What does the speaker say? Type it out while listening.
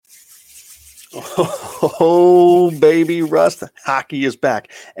Oh, baby, Russ. Hockey is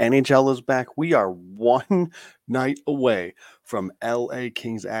back. NHL is back. We are one night away from LA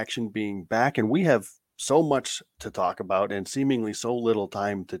Kings action being back, and we have so much to talk about and seemingly so little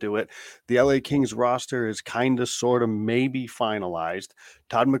time to do it. The LA Kings roster is kind of, sort of, maybe finalized.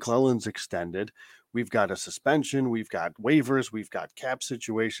 Todd McClellan's extended. We've got a suspension. We've got waivers. We've got cap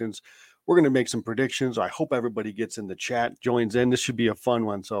situations. We're going to make some predictions. I hope everybody gets in the chat, joins in. This should be a fun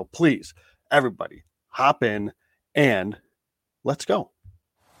one. So please, everybody, hop in and let's go.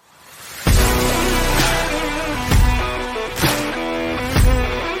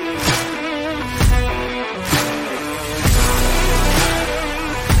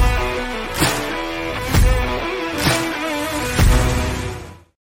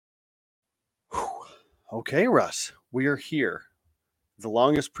 Okay, Russ, we are here. The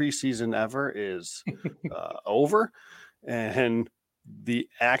longest preseason ever is over, and the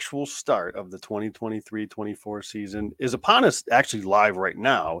actual start of the 2023-24 season is upon us, actually live right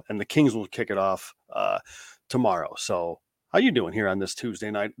now, and the Kings will kick it off tomorrow. So how you doing here on this Tuesday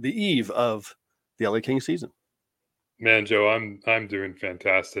night, the eve of the LA Kings season? Man, Joe, I'm doing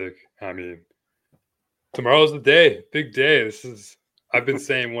fantastic. I mean, tomorrow's the day, big day. I've been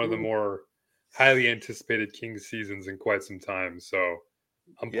saying one of the more highly anticipated Kings seasons in quite some time. So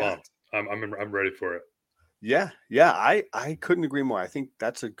I'm pumped. I'm ready for it. Yeah, I couldn't agree more. I think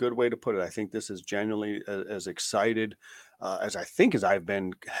that's a good way to put it. I think this is genuinely as excited as I think as I've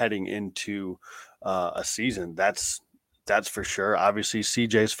been heading into a season. That's for sure. Obviously,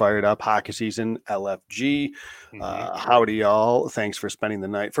 CJ's fired up. Hockey season, LFG. Howdy, y'all. Thanks for spending the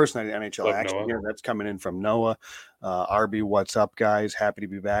night. First night of NHL Love action Noah. here. That's coming in from Noah. RB, what's up, guys? Happy to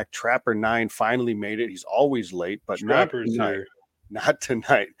be back. Trapper9 finally made it. He's always late, but Trapper's not tonight. here. Not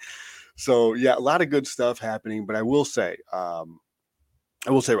tonight. So yeah, a lot of good stuff happening. But I will say,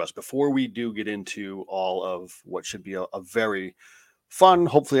 Russ, before we do get into all of what should be a very fun,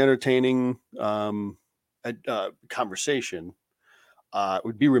 hopefully entertaining conversation, it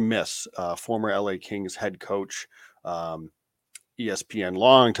would be remiss. Former LA Kings head coach, ESPN,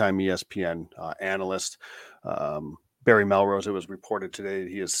 longtime ESPN analyst, Barry Melrose. It was reported today that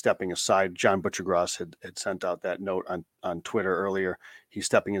he is stepping aside. John Butchergross had sent out that note on Twitter earlier. He's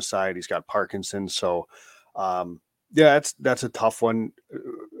stepping aside. He's got Parkinson's. So, yeah, that's a tough one.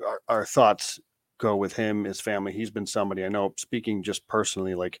 Our thoughts go with him, his family. He's been somebody I know, speaking just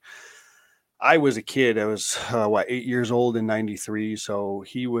personally, like I was a kid. I was 8 years old in '93. So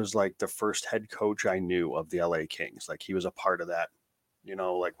he was like the first head coach I knew of the LA Kings. Like he was a part of that,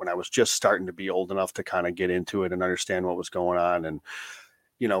 like when I was just starting to be old enough to kind of get into it and understand what was going on. And,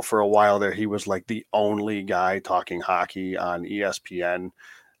 for a while there, he was like the only guy talking hockey on ESPN.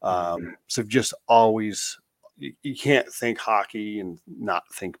 So just always, you can't think hockey and not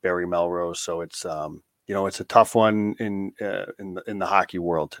think Barry Melrose. So it's, it's a tough one in the hockey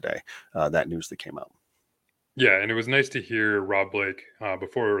world today. That news that came out. Yeah, and it was nice to hear Rob Blake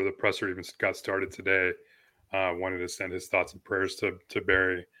before the presser even got started today. Wanted to send his thoughts and prayers to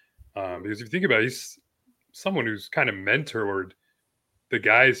Barry because if you think about it, he's someone who's kind of mentored the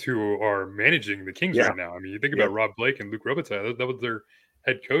guys who are managing the Kings right now. I mean, you think about Rob Blake and Luc Robitaille. That was their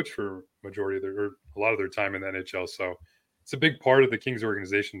head coach for majority of a lot of their time in the NHL. So it's a big part of the Kings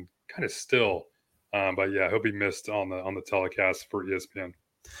organization, kind of still. But yeah, he'll be missed on the telecast for ESPN.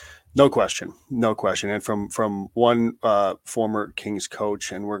 No question. And from one former Kings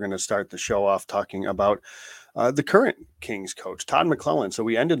coach, and we're going to start the show off talking about the current Kings coach, Todd McClellan. So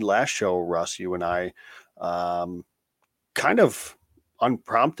we ended last show, Russ, you and I, kind of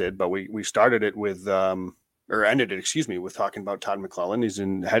unprompted, but we started it with, or ended it, with talking about Todd McClellan. He's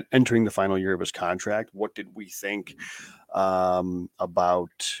entering the final year of his contract. What did we think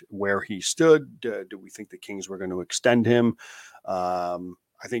about where he stood? Do we think the Kings were going to extend him?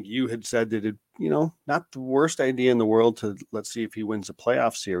 I think you had said that it, not the worst idea in the world to let's see if he wins a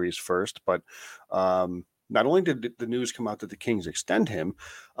playoff series first. But not only did the news come out that the Kings extend him,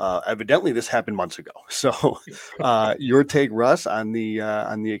 evidently this happened months ago. So your take, Russ, on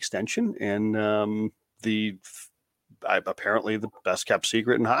the extension and apparently the best kept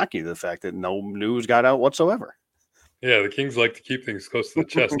secret in hockey, the fact that no news got out whatsoever. Yeah, the Kings like to keep things close to the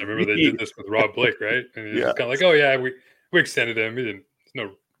chest. I remember they did this with Rob Blake, right? And he's just kind of like, oh yeah, we extended him. He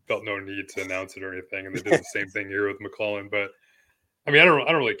felt no need to announce it or anything. And they did the same thing here with McClellan. But I mean, I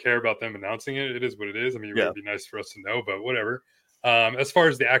don't really care about them announcing it. It is what it is. I mean, it would be nice for us to know, but whatever. As far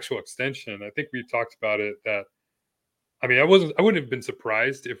as the actual extension, I think we talked about it. That I mean, I wouldn't have been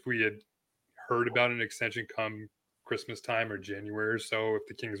surprised if we had heard about an extension come Christmas time or January or so. If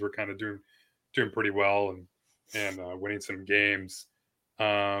the Kings were kind of doing pretty well and winning some games.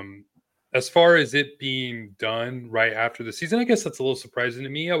 As far as it being done right after the season, I guess that's a little surprising to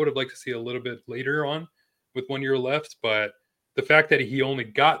me. I would have liked to see a little bit later on with 1 year left, but the fact that he only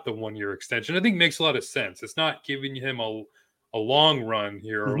got the 1 year extension, I think makes a lot of sense. It's not giving him a long run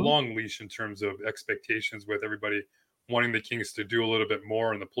here or a Mhm. long leash in terms of expectations with everybody wanting the Kings to do a little bit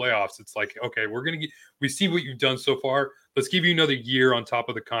more in the playoffs. It's like, okay, we see what you've done so far. Let's give you another year on top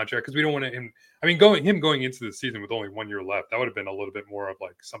of the contract because we don't want to I mean, going into the season with only 1 year left, that would have been a little bit more of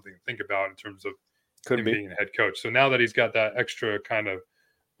like something to think about in terms of Could him be. being a head coach. So now that he's got that extra kind of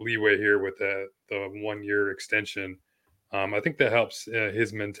leeway here with the 1 year extension, I think that helps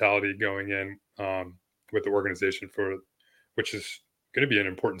his mentality going in with the organization for which is going to be an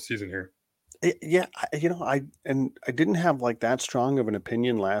important season here. Yeah, I didn't have like that strong of an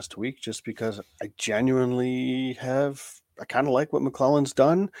opinion last week just because I genuinely I kind of like what McClellan's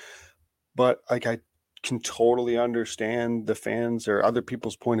done, but like I can totally understand the fans or other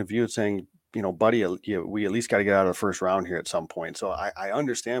people's point of view saying, buddy, we at least got to get out of the first round here at some point. So I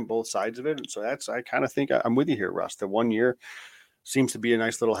understand both sides of it, and so I kind of think I'm with you here, Russ. The 1 year seems to be a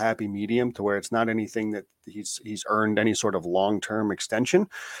nice little happy medium to where it's not anything that he's earned any sort of long-term extension,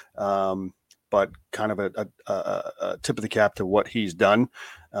 but kind of a tip of the cap to what he's done,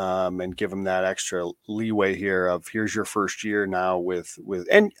 and give him that extra leeway here of here's your first year now with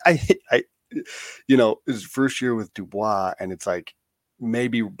and I his first year with Dubois, and it's like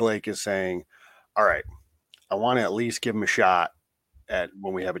maybe Blake is saying, all right, I want to at least give him a shot at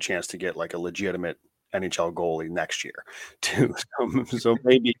when we have a chance to get like a legitimate NHL goalie next year too. So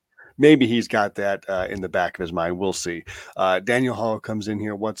maybe he's got that in the back of his mind. We'll see. Daniel Hall comes in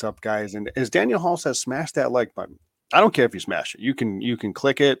here. What's up, guys? And as Daniel Hall says, smash that like button. I don't care if you smash it. You can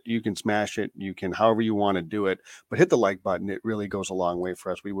click it, you can smash it, you can however you want to do it, but hit the like button. It really goes a long way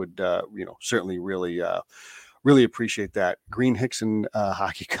for us. We would certainly really appreciate that. Green Hickson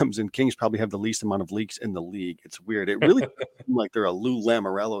hockey comes in. Kings probably have the least amount of leaks in the league. It's weird. It really seems like they're a Lou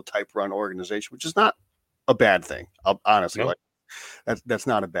Lamoriello type run organization, which is not a bad thing. Honestly, No, like that's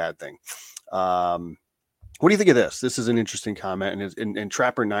not a bad thing. What do you think of this? This is an interesting comment, and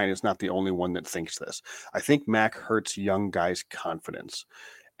Trapper 9 is not the only one that thinks this. I think Mac hurts young guys' confidence.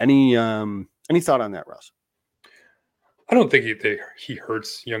 Any thought on that, Russ? I don't think he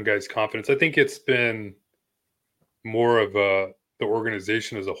hurts young guys' confidence. I think it's been more of the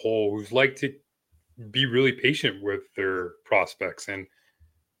organization as a whole who's like to be really patient with their prospects. And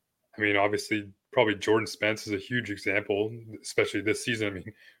I mean, obviously, probably Jordan Spence is a huge example, especially this season. I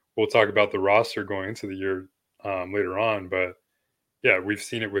mean, we'll talk about the roster going into the year later on, but yeah, we've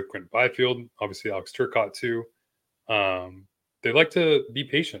seen it with Quentin Byfield, obviously Alex Turcotte too. They like to be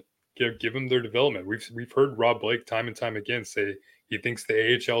patient, give them their development. We've heard Rob Blake time and time again say he thinks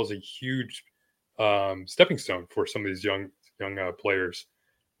the AHL is a huge stepping stone for some of these young players,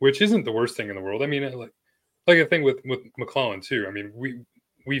 which isn't the worst thing in the world. I mean, like a thing with McClellan too. I mean,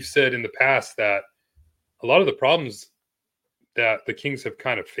 we've said in the past that a lot of the problems that the Kings have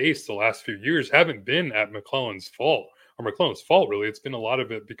kind of faced the last few years haven't been at McClellan's fault or McClellan's fault, really. It's been a lot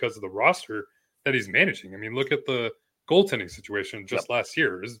of it because of the roster that he's managing. I mean, look at the goaltending situation Yep. just last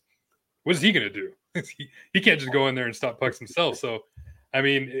year. What is he going to do? He can't just go in there and stop pucks himself. So, I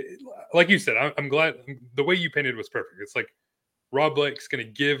mean, like you said, I'm glad the way you painted was perfect. It's like Rob Blake's going to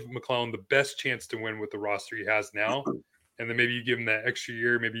give McClellan the best chance to win with the roster he has now. And then maybe you give him that extra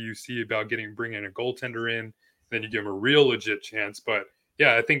year. Maybe you see about bringing a goaltender in. Then you give him a real legit chance. But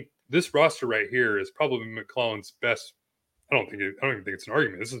yeah, I think this roster right here is probably McClellan's best. I don't even think it's an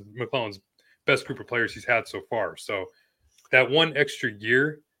argument. This is McClellan's best group of players he's had so far. So that one extra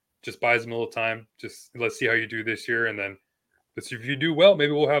year just buys him a little time. Just let's see how you do this year, and then let's see if you do well.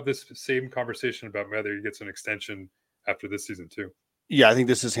 Maybe we'll have this same conversation about whether he gets an extension after this season too. Yeah, I think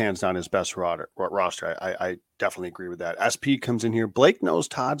this is hands down his best roster. I definitely agree with that. SP comes in here. Blake knows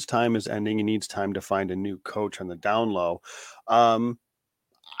Todd's time is ending. He needs time to find a new coach on the down low.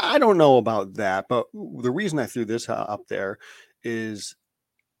 I don't know about that, but the reason I threw this up there is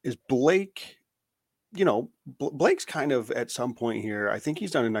Blake. Blake's kind of at some point here. I think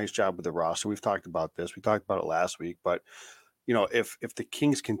he's done a nice job with the roster. We've talked about this. We talked about it last week, but if the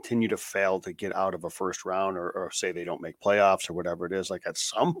Kings continue to fail to get out of a first round or say they don't make playoffs or whatever it is, like at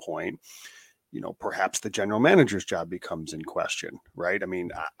some point, perhaps the general manager's job becomes in question, right? I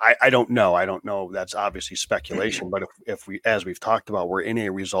mean, I don't know. I don't know. That's obviously speculation, but if we, as we've talked about, we're in a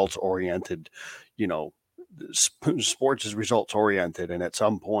results oriented, sports is results oriented. And at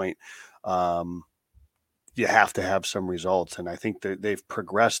some point, you have to have some results. And I think that they've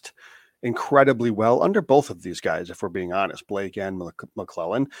progressed incredibly well under both of these guys, if we're being honest, Blake and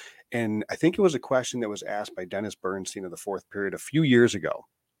McClellan. And I think it was a question that was asked by Dennis Bernstein of the Fourth Period a few years ago.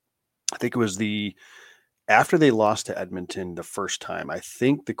 I think it was after they lost to Edmonton the first time. I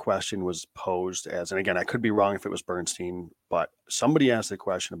think the question was posed as, and again, I could be wrong if it was Bernstein, but somebody asked the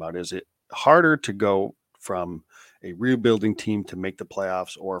question about, is it harder to go from a rebuilding team to make the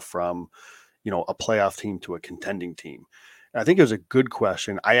playoffs, or from, a playoff team to a contending team? And I think it was a good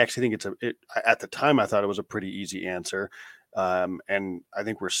question. I actually think at the time I thought it was a pretty easy answer. And I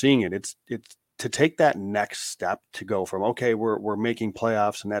think we're seeing it. It's to take that next step, to go from, okay, we're making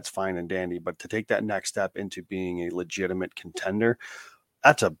playoffs and that's fine and dandy, but to take that next step into being a legitimate contender,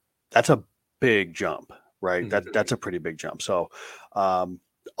 that's a big jump, right? That's a pretty big jump. So,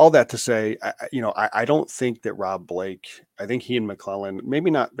 all that to say, I don't think that Rob Blake, I think he and McClellan, maybe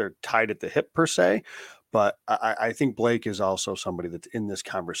not, they're tied at the hip per se, but I think Blake is also somebody that's in this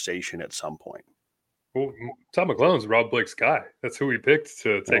conversation at some point. Well, Tom McClellan's Rob Blake's guy. That's who he picked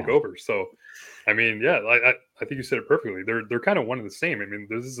to take over. So, I mean, yeah, I think you said it perfectly. They're kind of one and the same. I mean,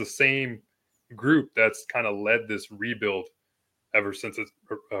 this is the same group that's kind of led this rebuild ever since it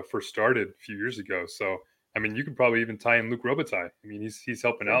first started a few years ago. So, I mean, you could probably even tie in Luke Robitaille. I mean, he's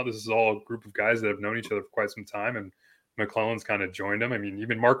helping out. This is all a group of guys that have known each other for quite some time, and McClellan's kind of joined them. I mean,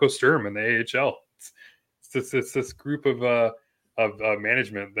 even Marco Sturm in the AHL. It's this group of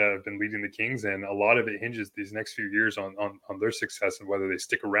management that have been leading the Kings, and a lot of it hinges these next few years on their success and whether they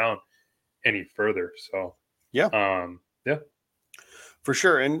stick around any further. So, yeah. Yeah. For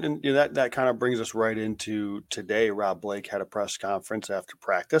sure. And that kind of brings us right into today. Rob Blake had a press conference after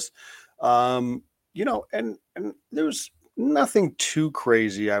practice. And there was nothing too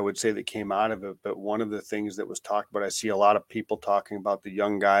crazy, I would say, that came out of it. But one of the things that was talked about, I see a lot of people talking about the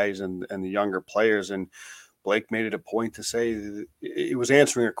young guys and the younger players. And Blake made it a point to say that it was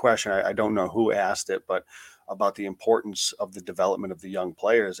answering a question. I don't know who asked it, but about the importance of the development of the young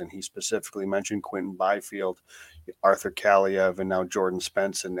players. And he specifically mentioned Quentin Byfield, Arthur Kaliev, and now Jordan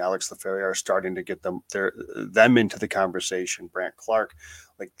Spence and Alex Laferriere are starting to get them into the conversation. Brant Clark,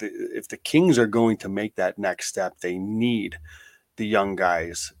 if the Kings are going to make that next step, they need the young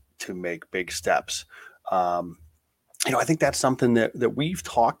guys to make big steps. I think that's something that we've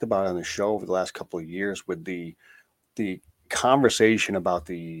talked about on the show over the last couple of years, with the conversation about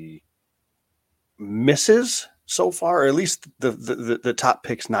the misses so far, or at least the top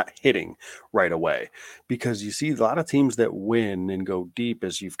picks not hitting right away, because you see a lot of teams that win and go deep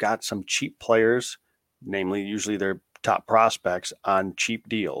as you've got some cheap players, namely usually their top prospects, on cheap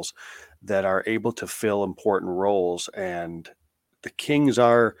deals that are able to fill important roles. And the Kings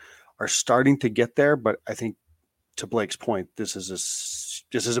are starting to get there, but I think, to Blake's point, this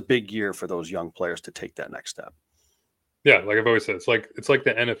is a big year for those young players to take that next step. Yeah, like I've always said, it's like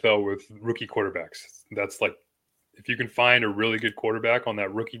the NFL with rookie quarterbacks. That's like, if you can find a really good quarterback on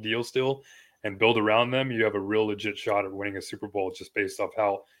that rookie deal still and build around them, you have a real legit shot at winning a Super Bowl, just based off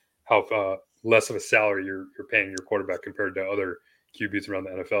how less of a salary you're paying your quarterback compared to other QBs around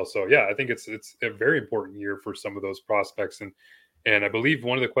the NFL. So yeah, I think it's a very important year for some of those prospects. And I believe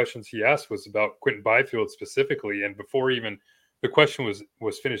one of the questions he asked was about Quentin Byfield specifically. And before even the question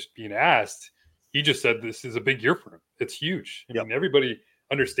was finished being asked, he just said this is a big year for him. It's huge. I mean, everybody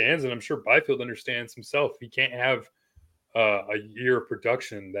understands, and I'm sure Byfield understands himself. He can't have a year of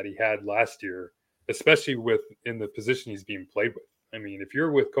production that he had last year, especially in the position he's being played with. I mean, if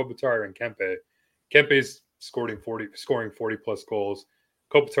you're with Kopitar and Kempe's scoring 40 plus goals.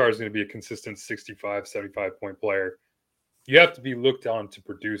 Kopitar is going to be a consistent 65, 75 point player. You have to be looked on to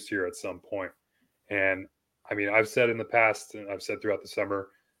produce here at some point. And I mean, I've said in the past, and I've said throughout the summer,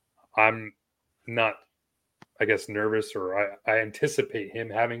 I'm not, I guess, nervous, or I anticipate him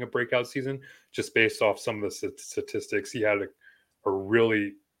having a breakout season just based off some of the statistics. He had a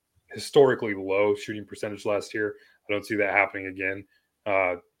really historically low shooting percentage last year. I don't see that happening again.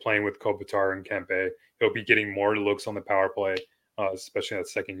 Playing with Kopitar and Kempe, he'll be getting more looks on the power play, especially in that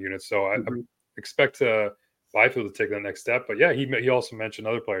second unit. So I expect Byfield to take that next step. But yeah, he also mentioned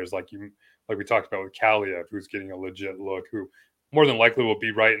other players like we talked about with Kaliev, who's getting a legit look, who more than likely will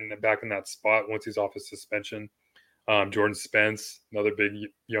be back in that spot once he's off his suspension. Jordan Spence, another big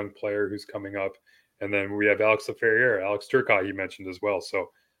young player who's coming up. And then we have Alex Laferriere, Alex Turcotte he mentioned as well. So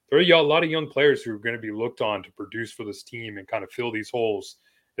there are a lot of young players who are going to be looked on to produce for this team and kind of fill these holes,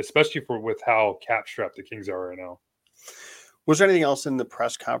 especially with how cap strapped the Kings are right now. Was there anything else in the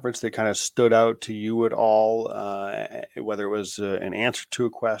press conference that kind of stood out to you at all, whether it was an answer to a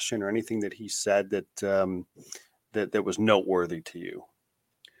question or anything that he said that was noteworthy to you?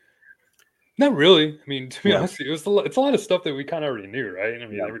 Not really. I mean, to be honest, it's a lot of stuff that we kind of already knew, right? I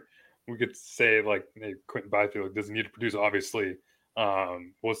mean, we could say like, hey, Quentin Byfield doesn't need to produce, obviously,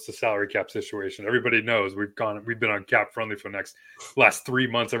 What's the salary cap situation? Everybody knows we've been on cap friendly for the last 3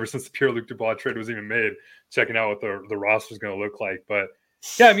 months, ever since the Pierre-Luc Dubois trade was even made, checking out what the roster is going to look like. But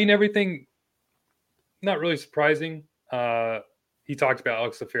yeah, I mean, everything not really surprising. He talked about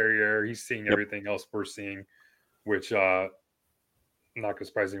Alex Laferriere. He's seeing everything else we're seeing, which not going to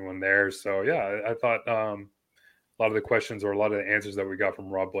surprise anyone there. So yeah, I thought a lot of the questions or a lot of the answers that we got from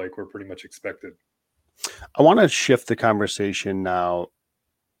Rob Blake were pretty much expected. I want to shift the conversation now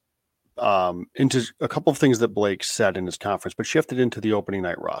into a couple of things that Blake said in his conference, but shifted into the opening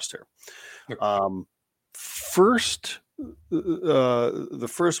night roster. Okay. First, the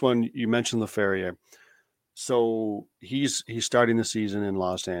first one you mentioned, Laferriere. So he's starting the season in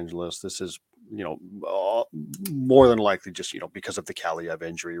Los Angeles. This is, more than likely just, because of the Kaliev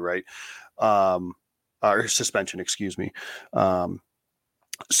injury, right? Or suspension, excuse me.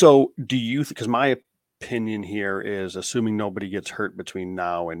 So do you, because my opinion here is, assuming nobody gets hurt between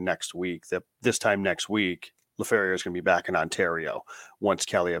now and next week, that this time next week, Laferriere is going to be back in Ontario once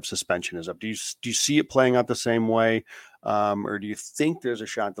Kaliev's suspension is up. Do you see it playing out the same way? Or do you think there's a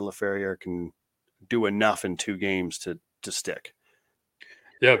shot that Laferriere can do enough in 2 games to stick?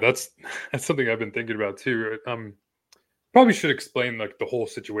 Yeah, that's something I've been thinking about too. Probably should explain like the whole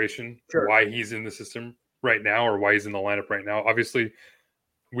situation, sure, why he's in the system right now or why he's in the lineup right now. Obviously,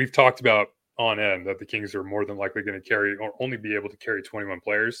 we've talked about on end that the Kings are more than likely going to carry or only be able to carry 21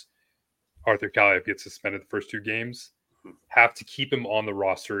 players. Arthur Kaliev gets suspended the first 2 games, have to keep him on the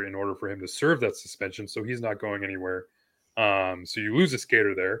roster in order for him to serve that suspension, so he's not going anywhere. So you lose a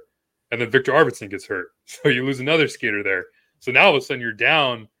skater there, and then Victor Arvidsson gets hurt, so you lose another skater there. So now all of a sudden you're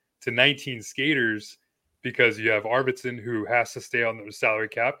down to 19 skaters because you have Arvidsson who has to stay on the salary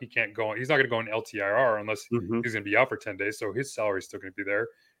cap. He can't go on. He's not going to go on LTIR unless he's going to be out for 10 days. So his salary is still going to be there.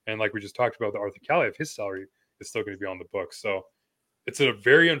 And like we just talked about, the Arthur Kaliev, his salary is still going to be on the books. So it's a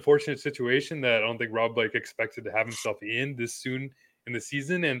very unfortunate situation that I don't think Rob Blake expected to have himself in this soon in the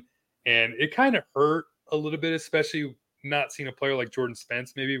season. And it kind of hurt a little bit, especially not seeing a player like Jordan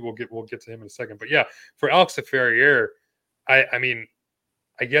Spence. Maybe we'll get to him in a second. But yeah, for Alex Laferriere, I mean,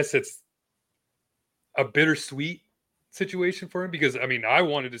 I guess it's a bittersweet situation for him because, I mean, I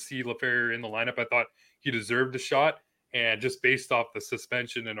wanted to see Laferriere in the lineup. I thought he deserved a shot. And just based off the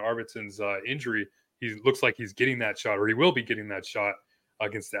suspension and Arvidsson's injury, he looks like he's getting that shot, or he will be getting that shot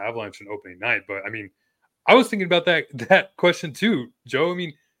against the Avalanche in opening night. But, I mean, I was thinking about that question too, Joe. I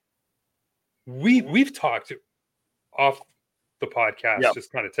mean, we've talked off the podcast,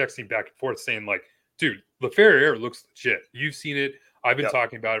 just kind of texting back and forth saying, like, dude, Laferriere looks legit. You've seen it. I've been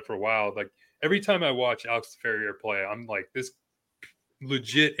talking about it for a while. Like, every time I watch Alex Laferriere play, I'm like, this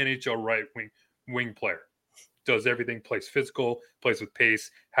legit NHL right wing player. Does everything, plays physical, plays with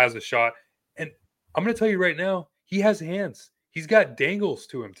pace, has a shot. And I'm going to tell you right now, he has hands. He's got dangles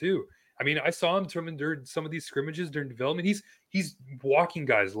to him too. I mean, I saw him during some of these scrimmages during development. He's walking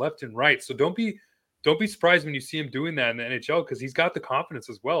guys left and right. So don't be surprised when you see him doing that in the NHL, because he's got the confidence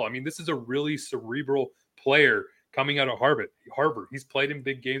as well. I mean, this is a really cerebral player coming out of Harvard. He's played in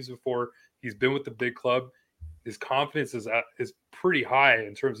big games before. He's been with the big club. His confidence is pretty high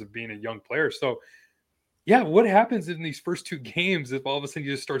in terms of being a young player. So, yeah, what happens in these first 2 games if all of a sudden he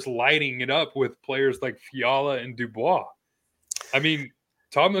just starts lighting it up with players like Fiala and Dubois? I mean,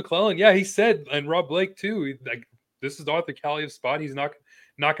 Todd McClellan, yeah, he said, and Rob Blake too, like, this is Arthur Kaliev's spot. He's not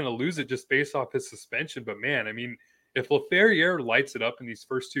going to lose it just based off his suspension. But man, I mean, if Laferriere lights it up in these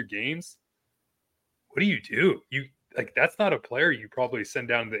first 2 games, what do? You like, that's not a player you probably send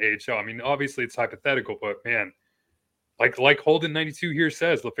down to the AHL. I mean, obviously it's hypothetical, but man, like Holden 92 here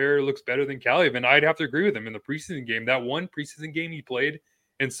says, Laferriere looks better than Kaliev, and I'd have to agree with him in the preseason game. That one preseason game he played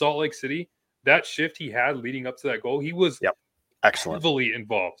in Salt Lake City, that shift he had leading up to that goal, he was excellent, heavily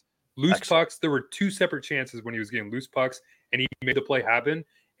involved. Loose pucks, there were 2 separate chances when he was getting loose pucks, and he made the play happen.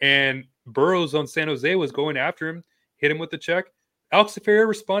 And Burroughs on San Jose was going after him, hit him with the check. Alex Laferriere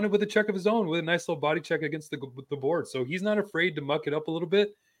responded with a check of his own, with a nice little body check against the board. So he's not afraid to muck it up a little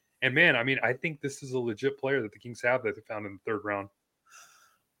bit. And man, I mean, I think this is a legit player that the Kings have that they found in the 3rd round.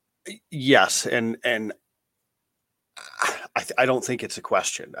 Yes, and I don't think it's a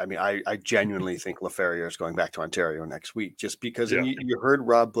question. I mean, I genuinely think Laferriere is going back to Ontario next week, just because. And you heard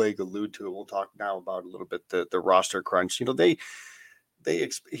Rob Blake allude to it. We'll talk now about a little bit the roster crunch. You know,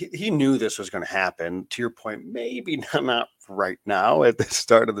 he knew this was going to happen. To your point, maybe not right now at the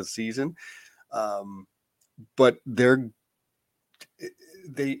start of the season, but they've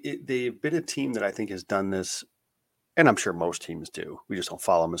been a team that I think has done this, and I'm sure most teams do. We just don't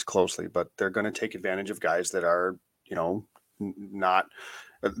follow them as closely, but they're going to take advantage of guys that are, not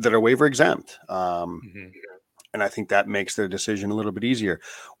that are waiver exempt. And I think that makes their decision a little bit easier.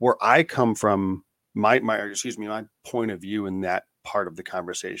 Where I come from, my point of view in that part of the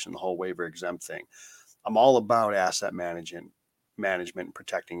conversation, the whole waiver exempt thing, I'm all about asset management and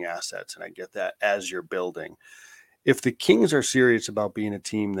protecting assets. And I get that as you're building. If the Kings are serious about being a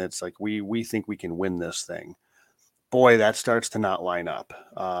team that's like, we think we can win this thing, boy, that starts to not line up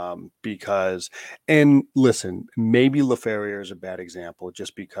because, and listen, maybe LaFerriere is a bad example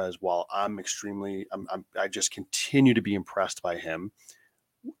just because while I just continue to be impressed by him.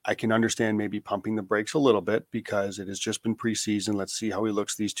 I can understand maybe pumping the brakes a little bit because it has just been preseason. Let's see how he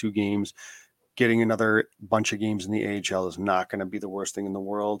looks these 2 games. Getting another bunch of games in the AHL is not going to be the worst thing in the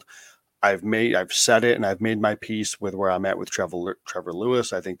world. I've said it, and I've made my peace with where I'm at with Trevor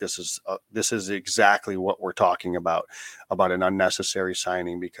Lewis. I think this is exactly what we're talking about an unnecessary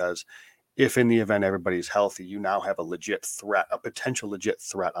signing, because if in the event everybody's healthy, you now have a potential legit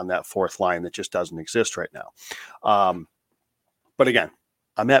threat on that fourth line that just doesn't exist right now. But again,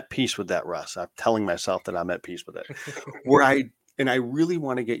 I'm at peace with that, Russ. I'm telling myself that I'm at peace with it. I really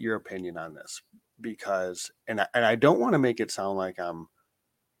want to get your opinion on this because, and I don't want to make it sound like I'm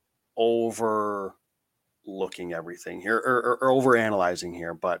overlooking everything here or over analyzing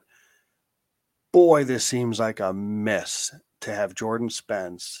here, but boy, this seems like a miss to have Jordan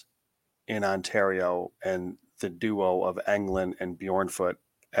Spence in Ontario and the duo of Englund and Bjornfoot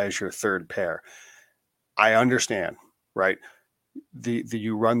as your third pair. I understand, right?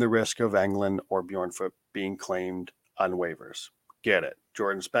 You run the risk of Englund or Bjornfoot being claimed on waivers. Get it.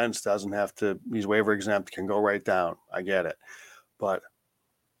 Jordan Spence doesn't have to, he's waiver exempt, can go right down. I get it. But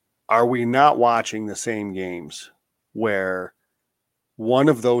are we not watching the same games where one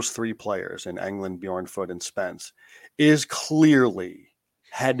of those 3 players in Englund, Bjornfoot, and Spence is clearly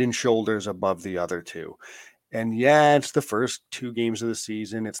head and shoulders above the other 2? And yeah, it's the first 2 games of the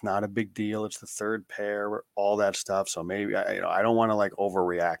season. It's not a big deal. It's the third pair, all that stuff. So maybe I don't want to like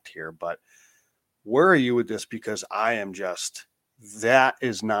overreact here, but where are you with this? Because I am just, that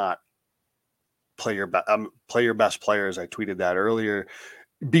is not play your best players. I tweeted that earlier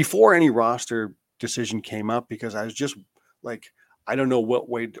before any roster decision came up, because I was just like, I don't know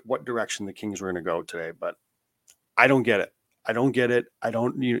what direction the Kings were going to go today, but I don't get it.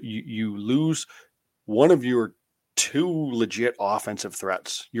 You lose one of your 2 legit offensive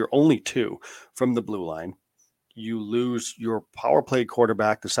threats. You're only 2 from the blue line. You lose your power play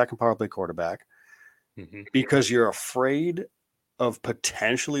quarterback, the second power play quarterback, because you're afraid of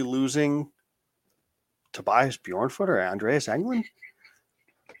potentially losing Tobias Bjornfoot or Andreas Englund.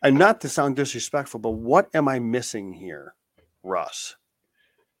 And not to sound disrespectful, but what am I missing here, Russ?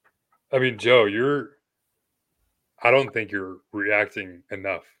 I mean, Joe, I don't think you're overreacting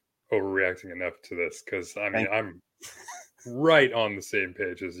enough to this, because I mean, I'm right on the same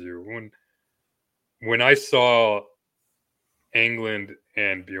page as you. When I saw Englund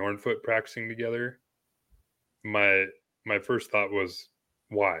and Bjornfoot practicing together, my first thought was,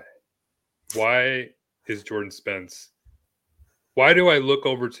 why? Why is Jordan Spence? Why do I look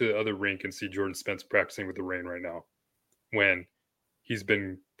over to the other rink and see Jordan Spence practicing with the Reign right now when he's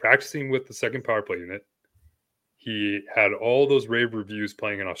been practicing with the second power play unit? He had all those rave reviews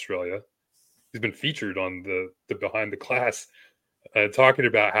playing in Australia. He's been featured on the Behind the Glass, talking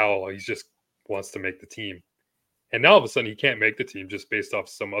about how he just wants to make the team. And now all of a sudden he can't make the team just based off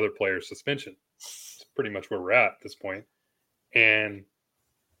some other player's suspension. It's pretty much where we're at this point. And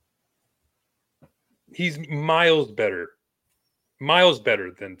he's miles better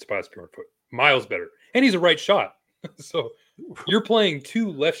than Tobias Bjornfoot. Miles better. And he's a right shot. So you're playing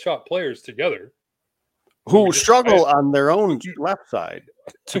 2 left shot players together who struggle on their own left side,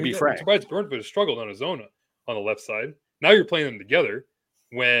 to be frank. Tobias Bjornfoot has struggled on his own on the left side. Now you're playing them together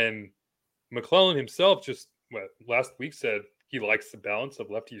when McClellan himself just last week said he likes the balance of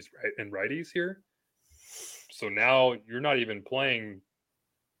lefties and righties here. So now you're not even playing.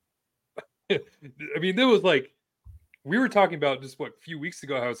 I mean, there was like, we were talking about just a few weeks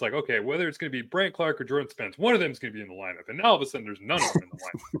ago how it's like, okay, whether it's going to be Brant Clark or Jordan Spence, one of them is going to be in the lineup. And now all of a sudden there's none of them in the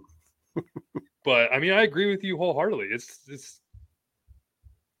lineup. But I mean, I agree with you wholeheartedly.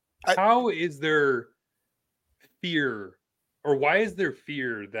 How is there fear, or why is there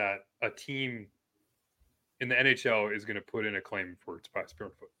fear that a team in the NHL is going to put in a claim for Tobias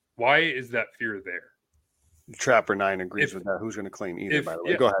Bjornfoot? Why is that fear there? Trapper 9 agrees with that. Who's going to claim either, by the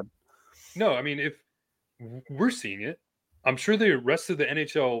way? Go ahead. No, I mean, if we're seeing it, I'm sure the rest of the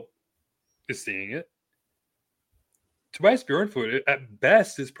NHL is seeing it. Tobias Bjornfoot, at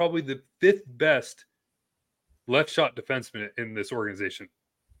best, is probably the 5th best left shot defenseman in this organization.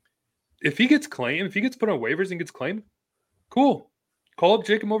 If he gets put on waivers and gets claimed, cool. Call up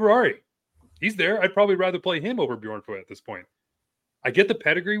Jacob Moverari. he's there. I'd probably rather play him over Bjornfoot at this point. I get the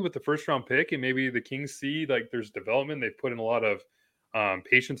pedigree with the first round pick, and maybe the Kings see like there's development. They've put in a lot of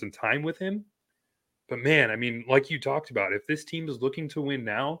patience and time with him. But man, I mean, like you talked about, if this team is looking to win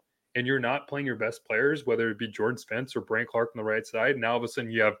now and you're not playing your best players, whether it be Jordan Spence or Brant Clark on the right side, now all of a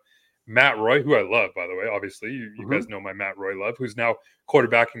sudden you have Matt Roy, who I love, by the way. Obviously, you guys know my Matt Roy love, who's now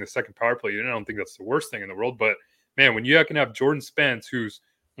quarterbacking the second power play unit. I don't think that's the worst thing in the world. But man, when you can have Jordan Spence, who's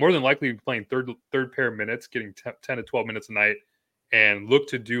more than likely playing third pair minutes, getting 10 to 12 minutes a night, and look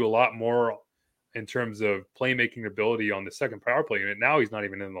to do a lot more in terms of playmaking ability on the second power play unit. Now he's not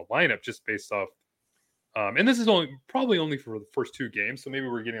even in the lineup just based off. And this is probably only for the first 2 games, so maybe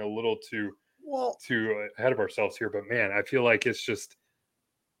we're getting a little too ahead of ourselves here. But man, I feel like it's just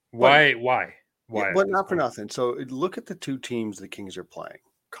why? Yeah, but not for nothing. So look at the 2 teams the Kings are playing: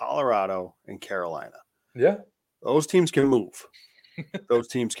 Colorado and Carolina. Yeah, those teams can move. Those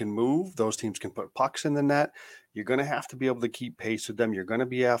teams can move. Those teams can put pucks in the net. You're going to have to be able to keep pace with them. You're going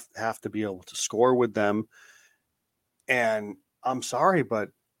to have to be able to score with them. And I'm sorry, but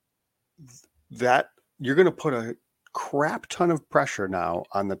that you're going to put a crap ton of pressure now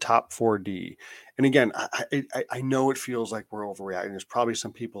on the top 4D. And again, I know it feels like we're overreacting. There's probably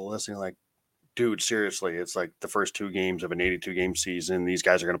some people listening like, dude, seriously, it's like the first 2 games of an 82 game season. These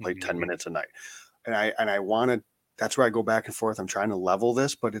guys are going to play 10 minutes a night. And I want to, that's where I go back and forth. I'm trying to level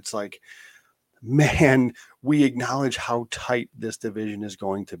this, but it's like, man, we acknowledge how tight this division is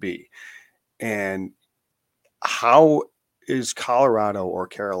going to be. And how is Colorado or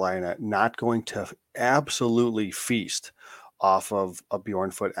Carolina not going to absolutely feast off of a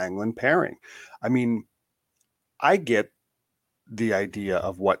Bjornfoot Englund pairing? I mean, I get the idea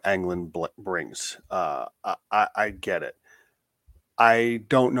of what Englund brings. I get it. I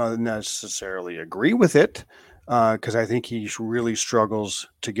don't necessarily agree with it because I think he really struggles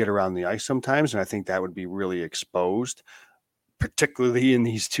to get around the ice sometimes, and I think that would be really exposed, particularly in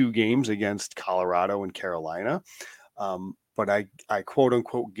these 2 games against Colorado and Carolina. But I quote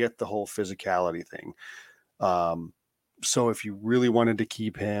unquote get the whole physicality thing. So if you really wanted to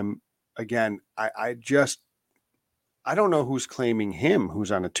keep him, again, I don't know who's claiming him,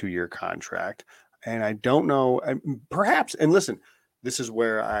 who's on a 2-year contract. And I don't know, perhaps, and listen, this is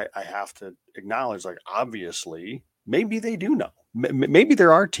where I have to acknowledge, like, obviously, maybe they do know. Maybe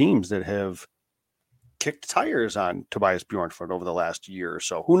there are teams that have kicked tires on Tobias Bjornfot over the last year or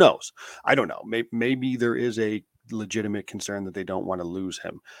so. Who knows? I don't know. Maybe there is a legitimate concern that they don't want to lose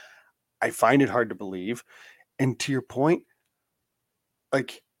him. I find it hard to believe. And to your point,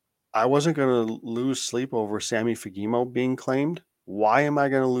 like, I wasn't going to lose sleep over Sammy Fagemo being claimed. Why am I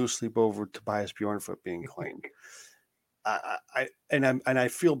going to lose sleep over Tobias Bjornfot being claimed? I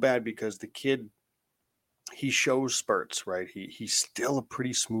feel bad because the kid, he shows spurts, right? He's still a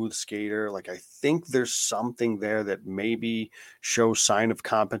pretty smooth skater. Like, I think there's something there that maybe shows sign of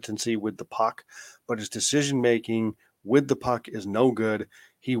competency with the puck, but his decision making with the puck is no good.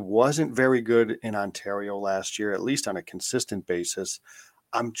 He wasn't very good in Ontario last year, at least on a consistent basis.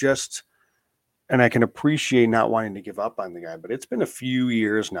 And I can appreciate not wanting to give up on the guy, but it's been a few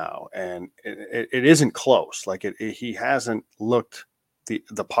years now, and it isn't close. Like, he hasn't looked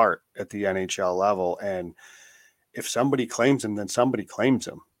the part at the NHL level. And if somebody claims him, then somebody claims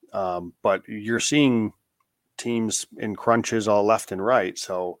him. But you're seeing teams in crunches all left and right.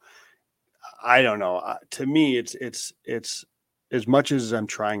 So I don't know. To me, it's as much as I'm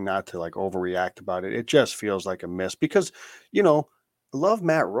trying not to like overreact about it, it just feels like a miss because, love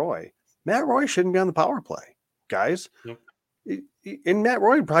Matt Roy. Matt Roy shouldn't be on the power play, guys. Nope. And Matt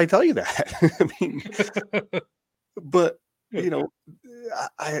Roy would probably tell you that. I mean, but it's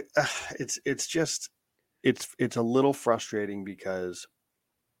a little frustrating because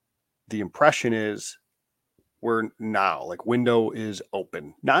the impression is we're now like window is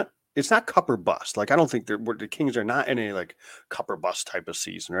open. It's not cup or bust. Like, I don't think the Kings are not in a like cup or bust type of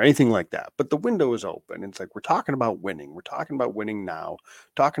season or anything like that. But the window is open. It's like we're talking about winning. We're talking about winning now.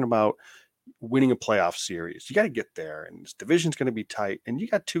 Talking about winning a playoff series. You got to get there, and this division's going to be tight. And you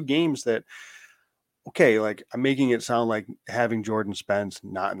got 2 games that, okay, like I'm making it sound like having Jordan Spence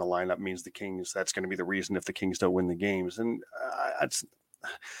not in the lineup means the Kings. That's going to be the reason if the Kings don't win the games. And I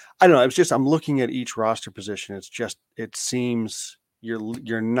don't know. It's just I'm looking at each roster position. It seems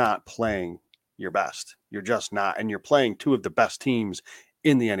you're not playing your best. You're just not, and you're playing 2 of the best teams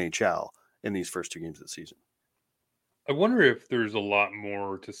in the NHL in these first 2 games of the season. I wonder if there's a lot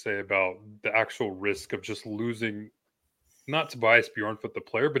more to say about the actual risk of just losing, not Tobias Bjornfot, the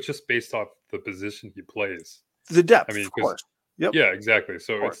player, but just based off the position he plays. The depth, I mean, of course. Yep. Yeah, exactly.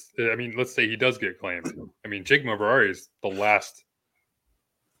 So let's say he does get claimed. I mean, Jake Mavarari is the last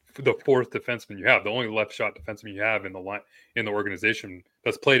the fourth defenseman you have, the only left shot defenseman you have in the line in the organization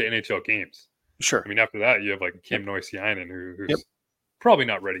that's played NHL games. Sure. I mean, after that, you have like Kim Noisiainen, who's Yep. probably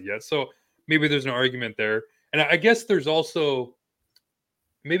not ready yet. So maybe there's an argument there. And I guess there's also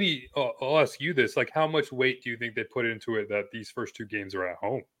maybe I'll ask you this: like, how much weight do you think they put into it that these first two games are at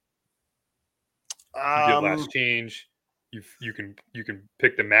home? You get last change. You can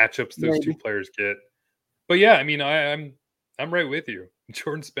pick the matchups those two players get. But yeah, I mean, I'm right with you.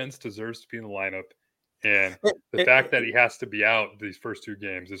 Jordan Spence deserves to be in the lineup, and the fact that he has to be out these first two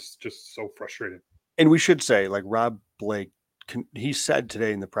games is just so frustrating. And we should say, like Rob Blake, he said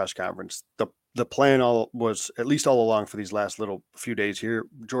today in the press conference, the plan was at least all along for these last little few days here.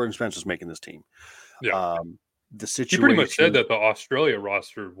 Jordan Spence was making this team. Yeah, the situation. He pretty much said that the Australia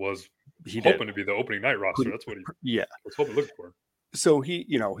roster was hoping to be the opening night roster. That's what he was hoping looking for. So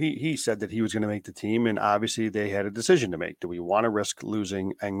he said that he was going to make the team, and obviously they had a decision to make. Do we want to risk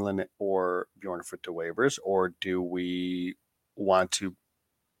losing Englund or Bjornfot to waivers, or do we want to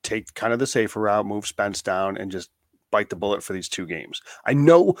take kind of the safer route, move Spence down, and just bite the bullet for these two games? I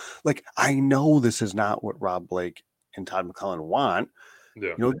know this is not what Rob Blake and Todd McClellan want.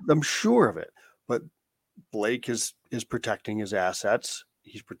 Yeah. I'm sure of it, but Blake is protecting his assets.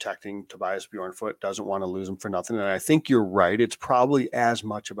 He's protecting Tobias Bjornfot, doesn't want to lose him for nothing. And I think you're right. It's probably as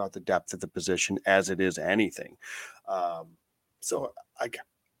much about the depth of the position as it is anything. So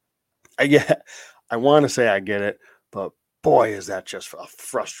I want to say I get it, but boy, is that just a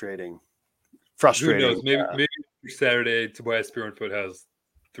frustrating. Who knows? Maybe Saturday, Tobias Bjornfot has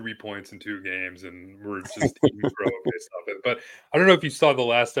 3 points in 2 games, and we're just eating crow based off it. But I don't know if you saw the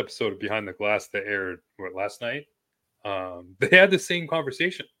last episode of Behind the Glass that aired last night. They had the same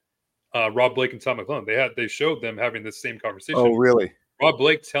conversation. Rob Blake and Tom McClellan. They showed them having the same conversation. Oh, really? Rob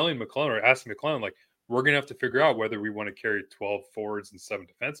Blake telling McClellan or asking McClellan, like, we're gonna have to figure out whether we want to carry 12 forwards and 7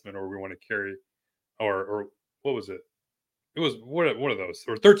 defensemen, or we want to carry, or what was it? It was one of those,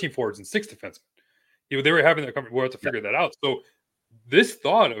 or 13 forwards and 6 defensemen. They were having that conversation. We'll have to figure that out. So this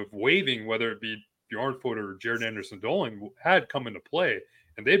thought of waiving, whether it be Bjornfot or Jared Anderson-Dolan, had come into play,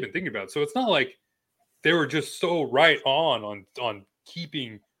 and they've been thinking about it. So it's not like they were just so right on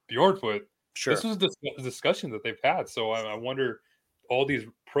keeping Bjornfot. Sure. This was the discussion that they've had. So I wonder, all these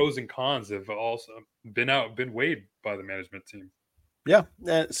pros and cons have also been weighed by the management team. Yeah.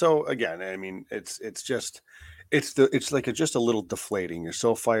 So again, I mean, it's just a little deflating. You're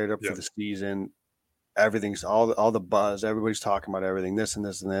so fired up for the season. Everything's all the buzz. Everybody's talking about everything, this and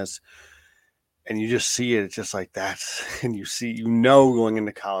this and this. And you just see it. It's just like that. And going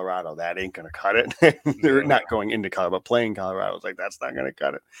into Colorado, that ain't going to cut it. They're not going into Colorado, but playing Colorado is like, that's not going to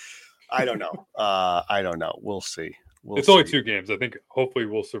cut it. I don't know. I don't know. We'll see. It's only 2 games. I think hopefully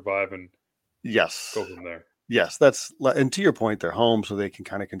we'll survive and go from there. Yes, and to your point, they're home, so they can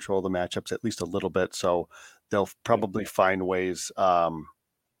kind of control the matchups at least a little bit. So they'll probably find ways. To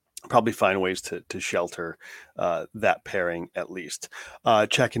shelter that pairing at least.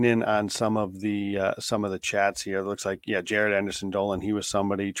 Checking in on some of the chats here. It looks like Jared Anderson-Dolan. He was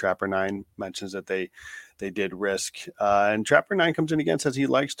somebody. Trapper9 mentions that they did risk, and Trapper9 comes in again, says he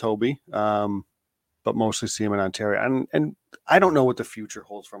likes Toby, but mostly see him in Ontario. And I don't know what the future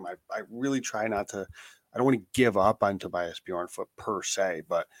holds for him. I really try not to. I don't want to give up on Tobias Bjornfot per se,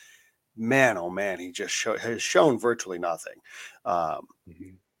 but man, oh man, he just has shown virtually nothing.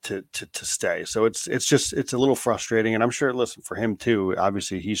 To stay. So it's a little frustrating, and I'm sure, listen, for him too,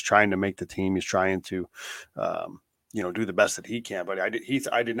 obviously he's trying to make the team. He's trying to, do the best that he can, but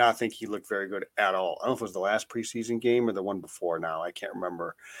I did not think he looked very good at all. I don't know if it was the last preseason game or the one before now. I can't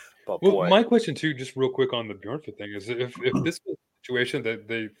remember. But my question too, just real quick on the Bjornfot thing, is if this was a situation that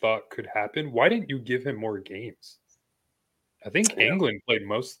they thought could happen, why didn't you give him more games? I think Englund played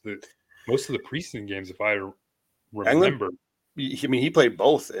most of the preseason games, if I remember. He played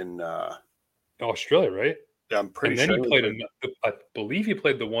both in Australia, right? Yeah, I'm pretty sure. And then he played I believe he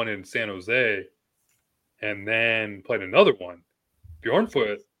played the one in San Jose, and then played another one.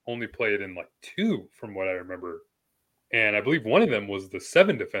 Bjornfot only played in like 2, from what I remember, and I believe one of them was the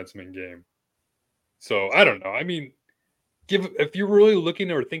 7 defenseman game. So I don't know. I mean, if you're really looking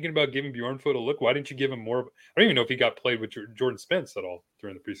or thinking about giving Bjornfot a look, why didn't you give him more? I don't even know if he got played with Jordan Spence at all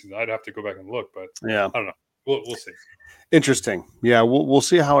during the preseason. I'd have to go back and look, but I don't know. We'll see. Interesting. Yeah, we'll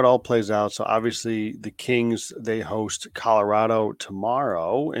see how it all plays out. So obviously the Kings, they host Colorado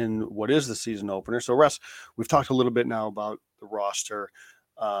tomorrow in what is the season opener. So Russ, we've talked a little bit now about the roster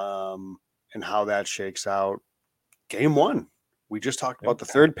and how that shakes out. Game 1. We just talked about the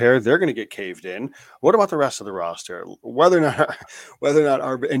third pair. They're going to get caved in. What about the rest of the roster? Whether or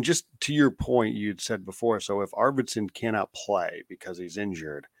not and just to your point you'd said before, so if Arvidsson cannot play because he's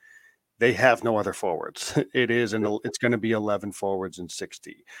injured, they have no other forwards. It's going to be 11 forwards and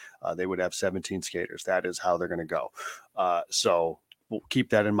 60. They would have 17 skaters. That is how they're going to go. So we'll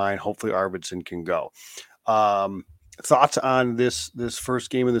keep that in mind. Hopefully Arvidsson can go. Thoughts on this first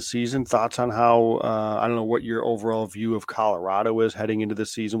game of the season? Thoughts on how I don't know what your overall view of Colorado is heading into the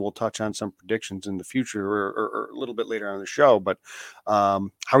season. We'll touch on some predictions in the future or a little bit later on the show. But how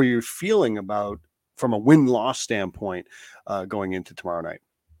are you feeling about from a win-loss standpoint going into tomorrow night?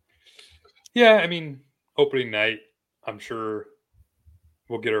 Yeah, I mean, opening night, I'm sure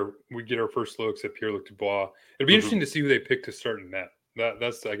we get our first looks at Pierre-Luc Dubois. It'll be interesting to see who they pick to start in net.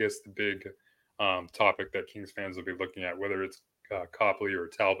 That's I guess the big topic that Kings fans will be looking at, whether it's Copley or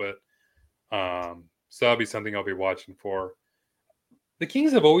Talbot. So that'll be something I'll be watching for. The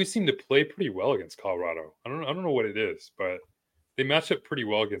Kings have always seemed to play pretty well against Colorado. I don't know what it is, but they match up pretty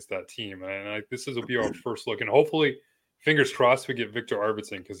well against that team. And this will be our first look, and hopefully, fingers crossed, we get Victor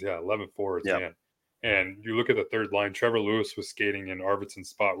Arvidsson because 11 forwards, man. And you look at the third line, Trevor Lewis was skating in Arvidsson's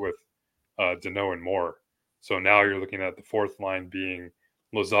spot with Deneau and Moore. So now you're looking at the fourth line being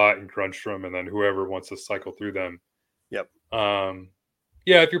Lizotte and Grunstrom, and then whoever wants to cycle through them. Yep.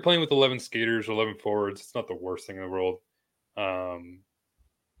 Yeah, if you're playing with 11 skaters, 11 forwards, it's not the worst thing in the world.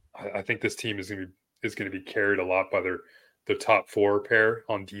 I think this team is going to be carried a lot by their top four pair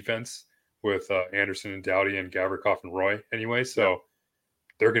on defense with Anderson and Doughty and Gavrikov and Roy. Anyway, so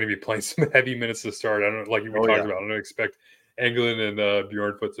they're going to be playing some heavy minutes to start. I don't like we talked about. I don't expect Engelland and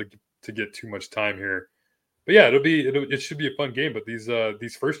Bjornfoot to get too much time here. But yeah, it should be a fun game. But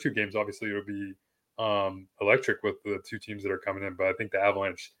these first two games, obviously, it'll be electric with the two teams that are coming in. But I think the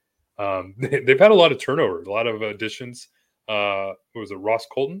Avalanche, they've had a lot of turnover, a lot of additions. What was it, Ross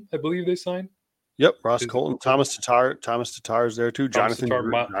Colton? I believe they signed. Yep, Ross Colton, Thomas Tatar is there too. Jonathan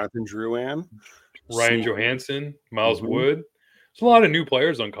Drouin, Ryan Johansson, Miles Wood. There's a lot of new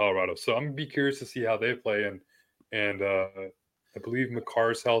players on Colorado, so I'm gonna be curious to see how they play. And I believe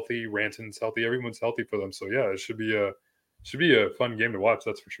Makar's healthy, Ranton's healthy, everyone's healthy for them. So yeah, it should be a fun game to watch.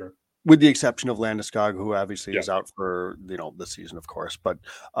 That's for sure. With the exception of Landeskog, who obviously is out for the season, of course. But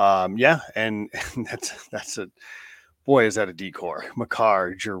and that's a. Boy, is that a decor.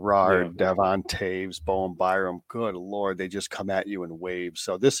 Makar, Gerard, Devon Taves, Bowen Byram. Good Lord, they just come at you in waves.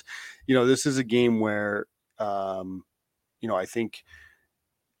 So this is a game where, I think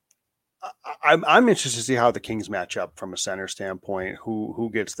I'm interested to see how the Kings match up from a center standpoint.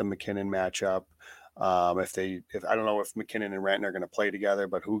 Who gets the McKinnon matchup? If I don't know if McKinnon and Ranton are going to play together,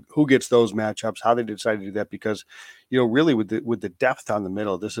 but who gets those matchups? How they decide to do that? Because really with the depth on the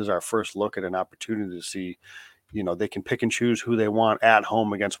middle, this is our first look at an opportunity to see. They can pick and choose who they want at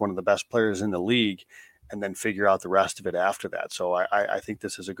home against one of the best players in the league and then figure out the rest of it after that. So I think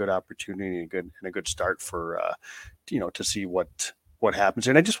this is a good opportunity and a good start for, to see what happens.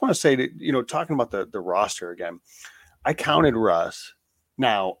 And I just want to say that, talking about the roster again, I counted Russ.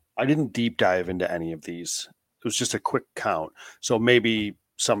 Now, I didn't deep dive into any of these. It was just a quick count. So maybe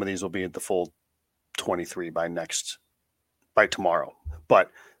some of these will be at the full 23 by tomorrow.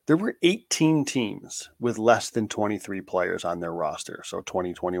 But there were 18 teams with less than 23 players on their roster. So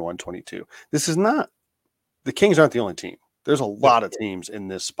 20, 21, 22. This is not – the Kings aren't the only team. There's a lot of teams in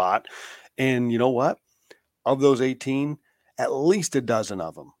this spot. And you know what? Of those 18, at least a dozen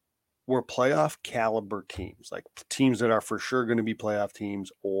of them were playoff caliber teams, like teams that are for sure going to be playoff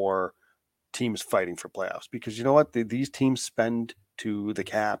teams or teams fighting for playoffs. Because you know what? These teams spend to the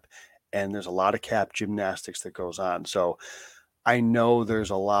cap, and there's a lot of cap gymnastics that goes on. So – I know there's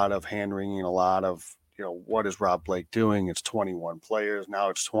a lot of hand-wringing, a lot of, what is Rob Blake doing? It's 21 players. Now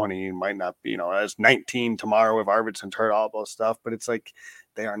it's 20. It might not be, it's 19 tomorrow if Arvidsson's hurt, all those stuff. But it's like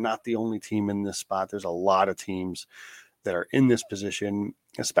they are not the only team in this spot. There's a lot of teams that are in this position,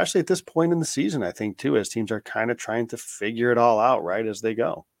 especially at this point in the season, I think, too, as teams are kind of trying to figure it all out, right, as they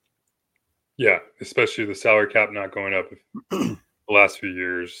go. Yeah, especially the salary cap not going up the last few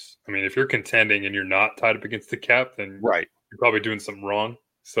years. I mean, if you're contending and you're not tied up against the cap, then right. You're probably doing something wrong.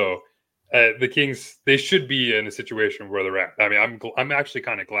 So the Kings, they should be in a situation where they're at. I mean, I'm actually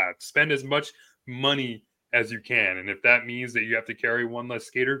kind of glad. Spend as much money as you can. And if that means that you have to carry one less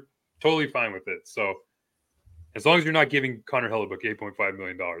skater, totally fine with it. So as long as you're not giving Connor Hellebuck $8.5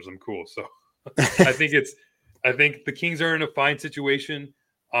 million, I'm cool. So I think the Kings are in a fine situation.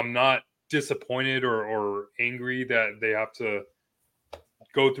 I'm not disappointed or angry that they have to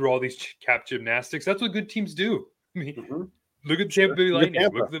go through all these cap gymnastics. That's what good teams do. I mean, look at Tampa Bay Lightning.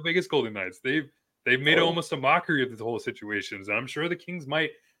 Look at the Vegas Golden Knights. They've made almost a mockery of the whole situations. And I'm sure the Kings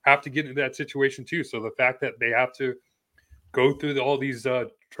might have to get into that situation too. So the fact that they have to go through all these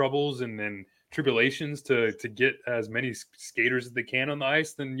troubles and tribulations to get as many skaters as they can on the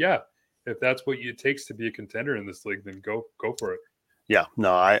ice, then yeah, if that's what it takes to be a contender in this league, then go for it. Yeah,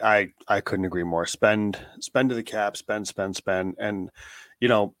 no, I couldn't agree more. Spend to the cap, spend. And,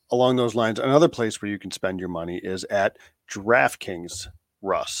 along those lines, another place where you can spend your money is at DraftKings,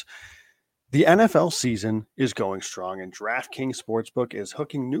 Russ. The NFL season is going strong, and DraftKings Sportsbook is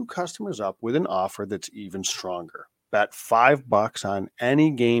hooking new customers up with an offer that's even stronger. Bet $5 on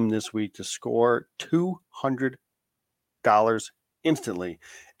any game this week to score $200 instantly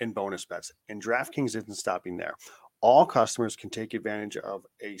in bonus bets. And DraftKings isn't stopping there. All customers can take advantage of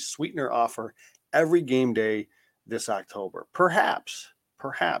a sweetener offer every game day this October. Perhaps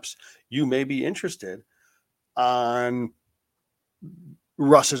you may be interested on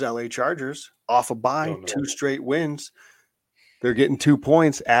Russ's LA Chargers off a bye, 2 straight wins. They're getting 2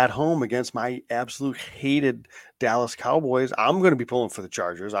 points at home against my absolute hated Dallas Cowboys. I'm going to be pulling for the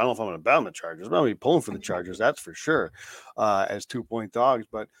Chargers. I don't know if I'm going to bet on the Chargers, but I'm going to be pulling for the Chargers. That's for sure, as 2-point dogs.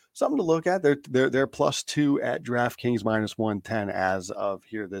 But something to look at. They're +2 at DraftKings -110 as of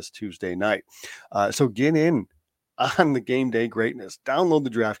here this Tuesday night. So get in on the game day greatness. Download the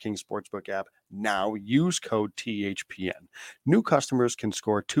DraftKings Sportsbook app now. Use code THPN. New customers can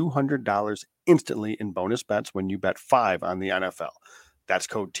score $200 instantly in bonus bets when you bet 5 on the NFL. That's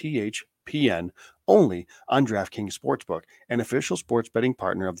code THPN only on DraftKings Sportsbook, an official sports betting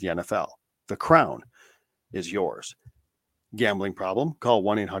partner of the NFL. The crown is yours. Gambling problem? Call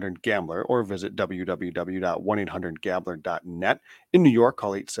 1-800-GAMBLER or visit www.1800gambler.net. In New York,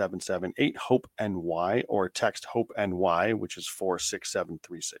 call 877-8-HOPE-NY or text HOPE-NY, which is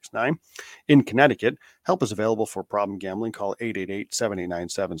 467-369. In Connecticut, help is available for problem gambling. Call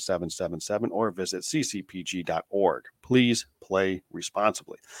 888-789-7777 or visit ccpg.org. Please play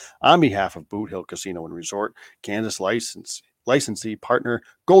responsibly. On behalf of Boot Hill Casino and Resort, Kansas licensee partner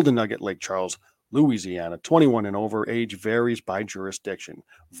Golden Nugget Lake Charles, Louisiana, 21 and over, age varies by jurisdiction.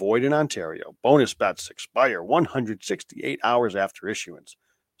 Void in Ontario. Bonus bets expire 168 hours after issuance.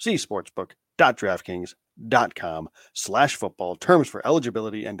 See sportsbook.draftkings.com/football. Terms for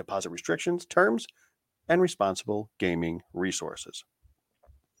eligibility and deposit restrictions, terms, and responsible gaming resources.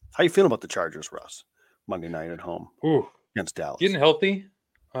 How you feeling about the Chargers, Russ? Monday night at home against Dallas. Getting healthy.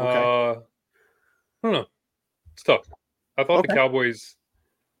 Okay. I don't know. It's tough. I thought the Cowboys...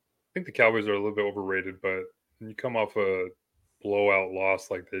 I think the Cowboys are a little bit overrated, but when you come off a blowout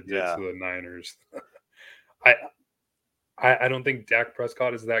loss like they did to the Niners, I don't think Dak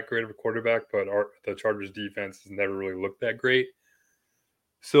Prescott is that great of a quarterback, but the Chargers defense has never really looked that great.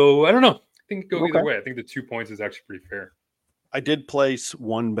 So I don't know. I think it go either way. I think the 2 points is actually pretty fair. I did place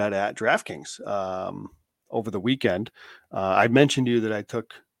one bet at DraftKings over the weekend. I mentioned to you that I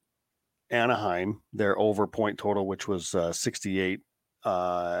took Anaheim, their over point total, which was 68.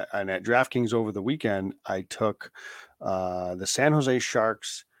 And at DraftKings over the weekend, I took the San Jose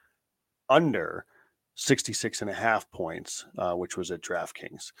Sharks under 66.5 points, which was at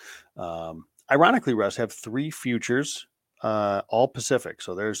DraftKings. Ironically, Russ, have 3 futures, all Pacific.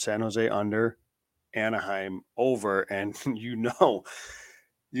 So there's San Jose under, Anaheim over, and I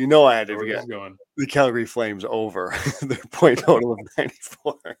had to get the Calgary Flames over their point total of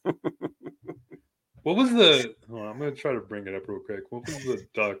 94. What was the... I'm going to try to bring it up real quick. What was the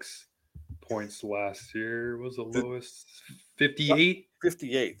Ducks points last year? What was the lowest? 58?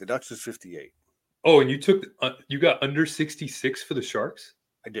 58. The Ducks was 58. Oh, and you took... you got under 66 for the Sharks?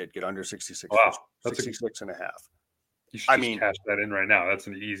 I did get under 66. Wow. 66 and a half. You should cash that in right now. That's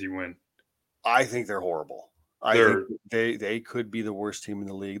an easy win. I think they're horrible. I think they could be the worst team in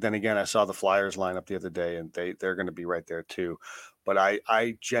the league. Then again, I saw the Flyers line up the other day, and they're going to be right there too. But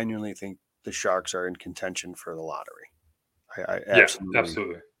I genuinely think the Sharks are in contention for the lottery. I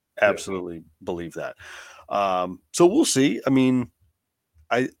absolutely believe that. So we'll see. I mean,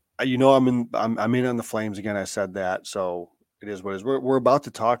 I'm in on the Flames again. I said that, so it is what it is. We're about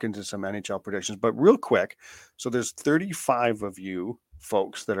to talk into some NHL predictions, but real quick. So there's 35 of you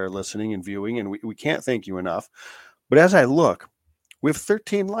folks that are listening and viewing, and we can't thank you enough. But as I look, we have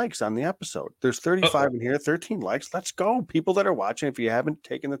 13 likes on the episode. There's 35 in here, 13 likes. Let's go. People that are watching, if you haven't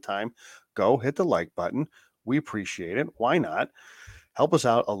taken the time, go hit the like button. We appreciate it. Why not? Help us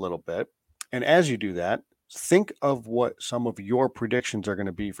out a little bit. And as you do that, think of what some of your predictions are going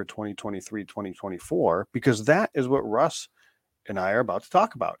to be for 2023, 2024, because that is what Russ and I are about to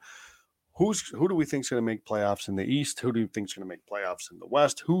talk about. Who do we think is going to make playoffs in the East? Who do you think is going to make playoffs in the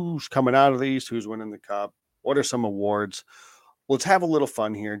West? Who's coming out of the East? Who's winning the Cup? What are some awards? Let's have a little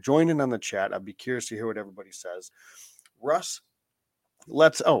fun here. Join in on the chat. I'd be curious to hear what everybody says. Russ,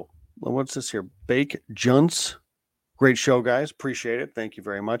 what's this here? Bake Junts. Great show, guys. Appreciate it. Thank you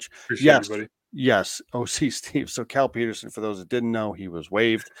very much. Appreciate everybody. Yes, OC Steve. So Cal Peterson, for those that didn't know, he was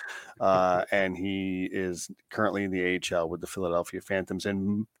waived, and he is currently in the AHL with the Philadelphia Phantoms.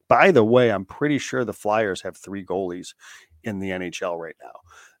 And by the way, I'm pretty sure the Flyers have 3 goalies in the NHL right now.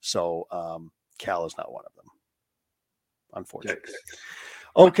 So Cal is not one of them, unfortunately.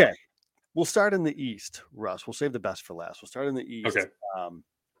 Yikes. Okay, we'll start in the East, Russ. We'll save the best for last. We'll start in the East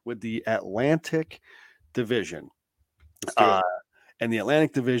with the Atlantic Division. Let's do it. And the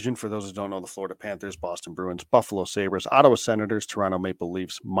Atlantic Division, for those who don't know, the Florida Panthers, Boston Bruins, Buffalo Sabres, Ottawa Senators, Toronto Maple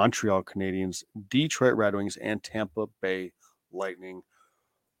Leafs, Montreal Canadiens, Detroit Red Wings, and Tampa Bay Lightning.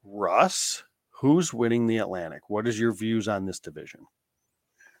 Russ, who's winning the Atlantic? What is your views on this division?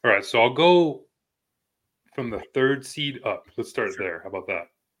 All right, so I'll go from the 3rd seed up. Let's start there. How about that?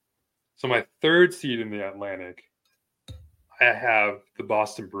 So my 3rd seed in the Atlantic, I have the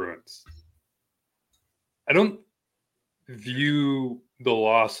Boston Bruins. I don't view the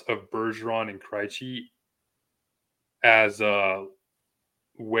loss of Bergeron and Krejci as a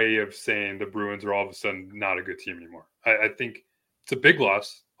way of saying the Bruins are all of a sudden not a good team anymore. I think it's a big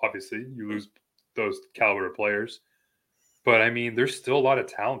loss. Obviously, you lose those caliber of players, but I mean, there's still a lot of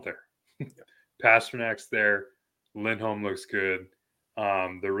talent there. Pasternak's there. Lindholm looks good.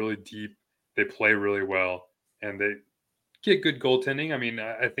 They're really deep. They play really well, and they get good goaltending. I mean,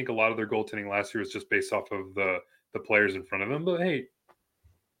 I think a lot of their goaltending last year was just based off of the players in front of them. But hey,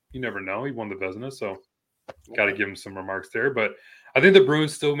 you never know. He won the Vezina, so got to give him some remarks there. But I think the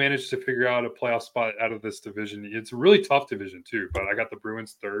Bruins still managed to figure out a playoff spot out of this division. It's a really tough division too, but I got the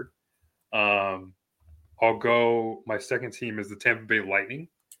Bruins 3rd. I'll go. My 2nd team is the Tampa Bay Lightning.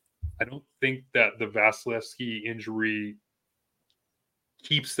 I don't think that the Vasilevsky injury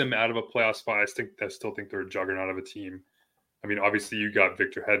keeps them out of a playoff spot. I still think they're a juggernaut of a team. I mean, obviously you got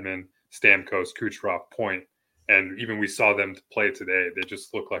Victor Hedman, Stamkos, Kucherov, Point, and even we saw them play today. They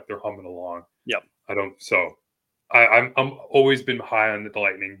just look like they're humming along. Yep. I'm always been high on the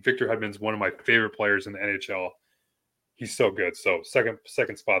Lightning. Victor Hedman's one of my favorite players in the NHL. He's so good. So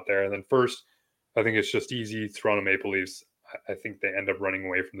second spot there, and then first, I think it's just easy. Toronto Maple Leafs. I think they end up running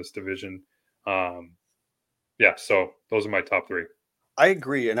away from this division. So those are my top 3. I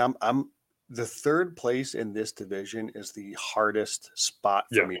agree, and I'm the 3rd place in this division is the hardest spot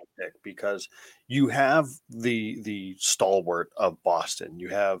for me to pick because you have the stalwart of Boston, you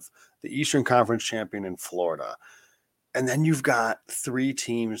have the Eastern Conference champion in Florida, and then you've got 3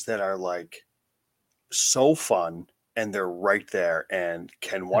 teams that are like so fun and they're right there. And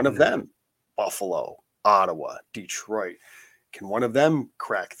can one of them, Buffalo, Ottawa, Detroit, can one of them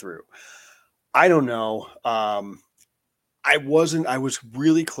crack through? I don't know. I was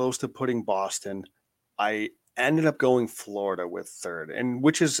really close to putting Boston. I ended up going Florida with 3rd, and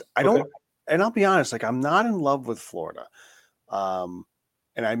which is, and I'll be honest, like I'm not in love with Florida.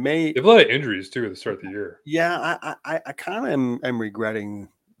 And I may, they have a lot of injuries too at the start of the year. Yeah. I kind of am regretting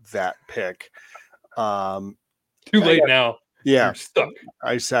that pick. Too late now. Yeah. You're stuck.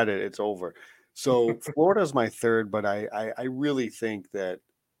 I said it, it's over. So Florida's my 3rd, but I really think that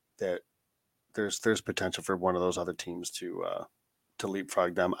there's potential for one of those other teams to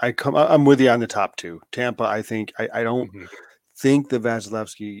leapfrog them. I'm with you on the top 2. Tampa, I think I don't think the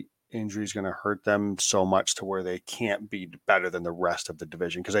Vasilevsky injury is going to hurt them so much to where they can't be better than the rest of the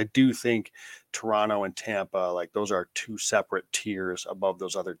division, because I do think Toronto and Tampa, like those are 2 separate tiers above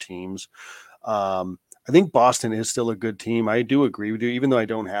those other teams. I think Boston is still a good team. I do agree with you, even though I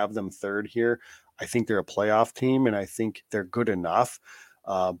don't have them 3rd here. I think they're a playoff team, and I think they're good enough.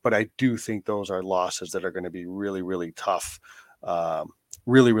 But I do think those are losses that are going to be really, really tough,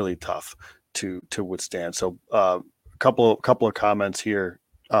 really, really tough to withstand. So a couple of comments here.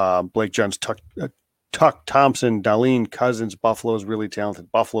 Blake Jones, Tuck Thompson, Darlene Cousins. Buffalo is really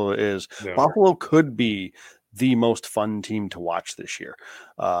talented. Buffalo could be the most fun team to watch this year,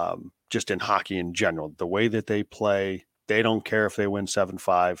 just in hockey in general. The way that they play, they don't care if they win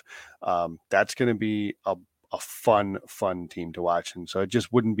 7-5. That's going to be a fun team to watch, and so it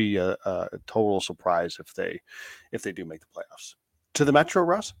just wouldn't be a total surprise if they do make the playoffs. To the Metro,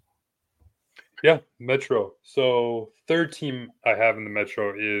 Russ? Yeah, Metro. So 3rd team I have in the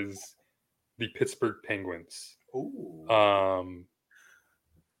Metro is the Pittsburgh Penguins. Ooh.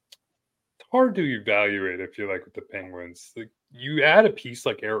 It's hard to evaluate, I feel like, with the Penguins. Like, you add a piece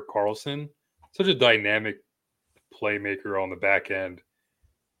like Erik Karlsson, such a dynamic playmaker on the back end.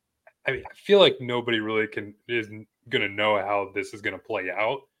 I mean, I feel like nobody really is going to know how this is going to play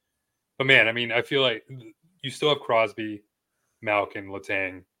out. But man, I mean, I feel like you still have Crosby, Malkin,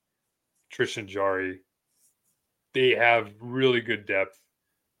 Letang, Tristan Jarry. They have really good depth.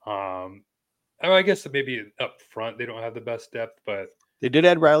 I guess maybe up front they don't have the best depth, but they did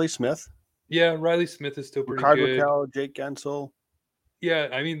add Riley Smith. Yeah, Riley Smith is still pretty Rickard good. Rakell, Jake Gensel. Yeah,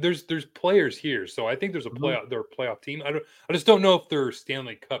 I mean, there's players here, so I think there's a Mhm. playoff. They're a playoff team. I just don't know if they're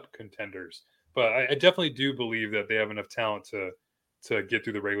Stanley Cup contenders, but I definitely do believe that they have enough talent to get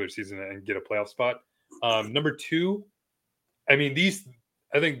through the regular season and get a playoff spot. Number two, I mean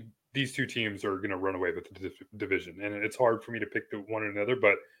I think these two teams are going to run away with the division, and it's hard for me to pick the one or another.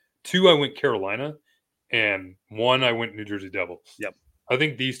 But two, I went Carolina, and one, I went New Jersey Devils. Yep. I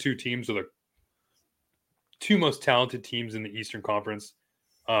think these two teams are the two most talented teams in the Eastern Conference.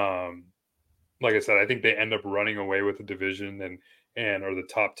 Um, like I said, I think they end up running away with the division and are the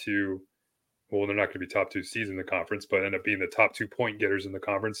top two. Well, they're not going to be top two seeds in the conference, but end up being the top 2 point getters in the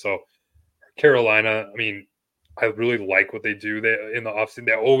conference. So Carolina, I mean, I really like what they do. They in the offseason,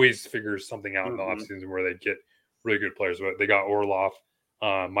 they always figure something out in the Mhm. offseason where they get really good players. But they got Orloff,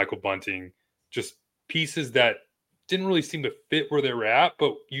 Michael Bunting, just pieces that didn't really seem to fit where they were at,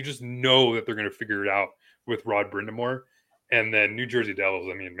 but you just know that they're going to figure it out with Rod Brindamore. And then New Jersey Devils,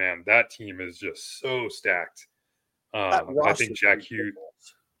 I mean, man, that team is just so stacked. That I think roster is Jack Hughes.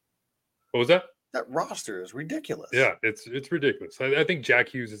 ridiculous. What was that? That roster is ridiculous. Yeah, it's ridiculous. I think Jack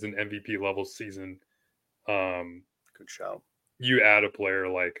Hughes is an MVP level season. Um, Good show. you add a player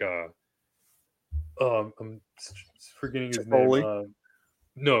like I'm forgetting his name. Toffoli.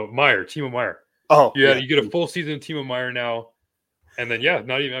 No, Meyer, Timo Meyer. Oh, Yeah, yeah. you get a full season of Timo Meyer now, and then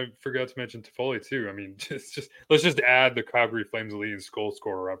not even I forgot to mention Toffoli too. I mean, just let's just add the Calgary Flames leading goal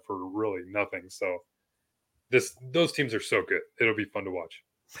scorer up for really nothing. So those teams are so good. It'll be fun to watch.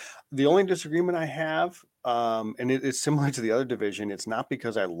 The only disagreement I have, and it's similar to the other division, it's not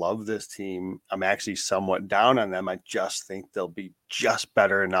because I love this team. I'm actually somewhat down on them. I just think they'll be just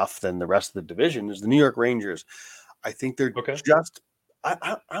better enough than the rest of the division is the New York Rangers. I think they're Okay. just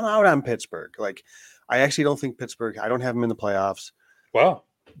I'm out on Pittsburgh. Like, I actually don't think Pittsburgh, I don't have them in the playoffs. Wow.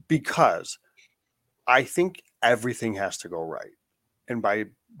 Because I think everything has to go right. And by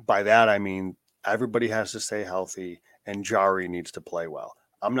that I mean everybody has to stay healthy and Jari needs to play well.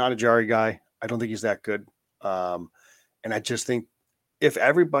 I'm not a Jari guy. I don't think he's that good. And I just think if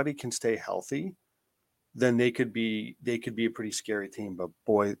everybody can stay healthy, then they could be a pretty scary team. But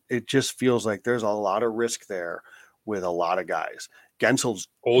boy, it just feels like there's a lot of risk there with a lot of guys. Gensel's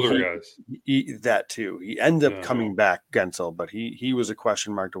Older guys. that too. He ended up Yeah. coming back, Gensel, but he was a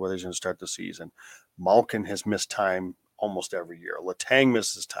question mark to whether he's going to start the season. Malkin has missed time almost every year. Letang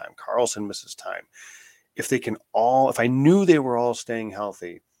misses time. Carlson misses time. If I knew they were all staying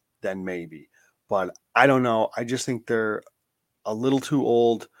healthy, then maybe. But I don't know. I just think they're a little too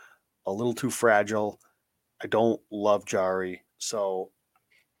old, a little too fragile. I don't love Jari. So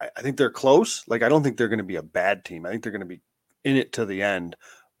I think they're close. Like, I don't think they're going to be a bad team. I think they're going to be in it to the end,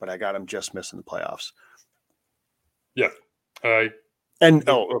 but I got them just missing the playoffs. Yeah.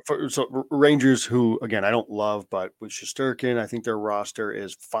 So Rangers, who again I don't love, but with Shesterkin, I think their roster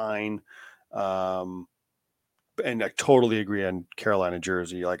is fine. And I totally agree on Carolina,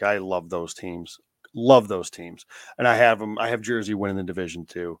 Jersey. Like, I love those teams, and I have them. I have Jersey winning the division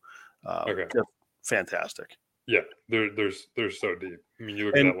too. Okay. Just fantastic. Yeah, they're so deep. I mean, you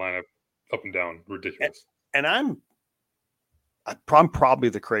look at And that lineup up and down, ridiculous. and I'm probably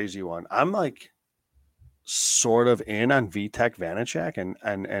the crazy one. I'm like sort of in on Vitek Vanacek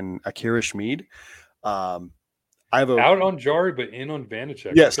and Akira Schmid. I have Out on Jari, but in on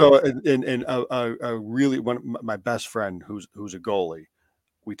Vanacek. yeah. Okay. So and a really one of my best friend who's a goalie.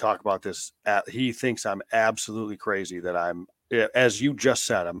 We talk about this. He thinks I'm absolutely crazy that I'm, as you just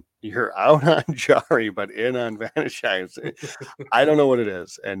said, you're out on Jari, but in on Vanacek. I don't know what it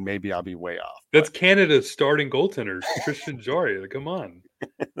is, and maybe I'll be way off. That's Canada's starting goaltender, Tristan Jari. Like, come on.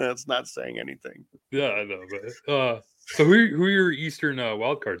 That's not saying anything. Yeah, I know. But so who are your Eastern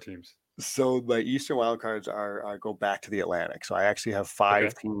wildcard teams? So my Eastern wildcards are go back to the Atlantic. So I actually have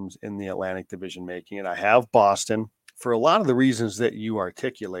 5 teams in the Atlantic Division making it. I have Boston for a lot of the reasons that you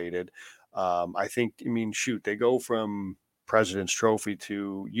articulated. I think, shoot, they go from President's Trophy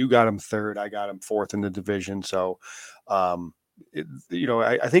to you got them third, I got them fourth in the division. So, I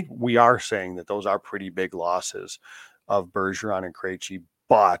think we are saying that those are pretty big losses of Bergeron and Krejci,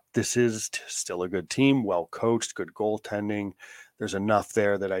 but this is still a good team, well coached, good goaltending. There's enough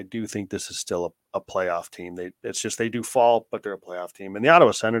there that I do think this is still a playoff team. It's just they do fall, but they're a playoff team. And the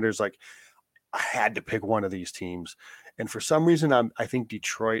Ottawa Senators, like, I had to pick one of these teams. And for some reason, I think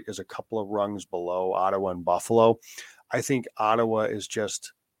Detroit is a couple of rungs below Ottawa and Buffalo. I think Ottawa is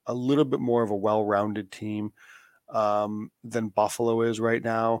just a little bit more of a well-rounded team than Buffalo is right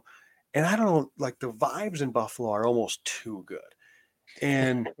now. And I don't know, like, the vibes in Buffalo are almost too good.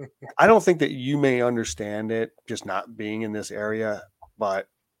 And I don't think that you may understand it just not being in this area, but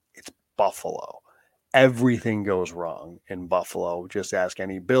Buffalo. Everything goes wrong in Buffalo. Just ask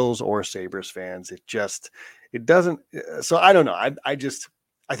any Bills or Sabres fans. It doesn't. So I don't know.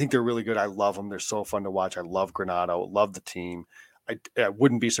 I think they're really good. I love them. They're so fun to watch. I love Granato. Love the team. I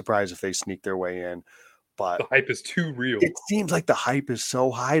wouldn't be surprised if they sneak their way in, but The hype is too real. it seems like the hype is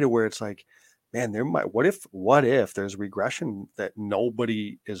so high to where it's like, man, what if there's regression that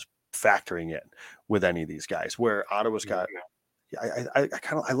nobody is factoring in with any of these guys, where Ottawa's got,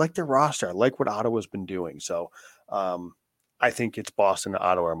 I like their roster. I like what Ottawa's been doing. So I think it's Boston and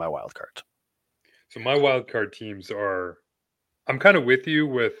Ottawa are my wild cards. So my wild card teams are, I'm kind of with you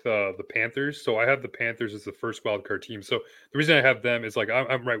with the Panthers. So I have the Panthers as the first wild card team. So the reason I have them is like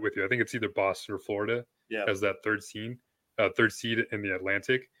I'm right with you. I think it's either Boston or Florida as that third seed in the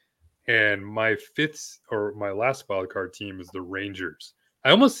Atlantic. And my my last wild card team is the Rangers.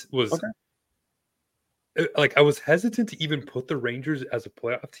 I almost was like, I was hesitant to even put the Rangers as a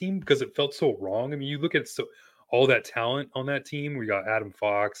playoff team because it felt so wrong. I mean, you look at all that talent on that team. We got Adam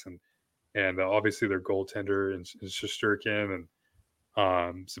Fox and obviously their goaltender and Shesterkin and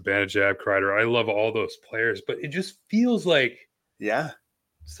Zibanejad, Kreider. I love all those players, but it just feels like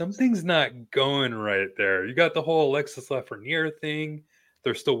something's not going right there. You got the whole Alexis Lafreniere thing.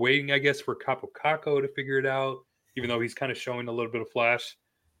 They're still waiting, I guess, for Capo Caco to figure it out, even though he's kind of showing a little bit of flash.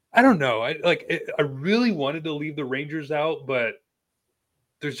 I don't know. I really wanted to leave the Rangers out, but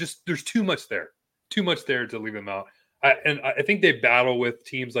there's too much there. Too much there to leave them out. I think they battle with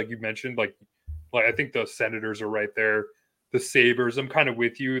teams like you mentioned, like I think the Senators are right there. The Sabres, I'm kind of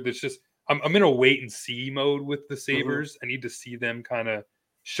with you. There's just I'm in a wait and see mode with the Sabres. I need to see them kind of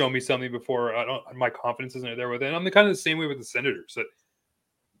show me something before my confidence isn't there with it. And I'm kind of the same way with the Senators. That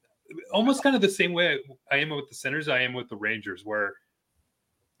almost kind of the same way I am with the Senators, I am with the Rangers, where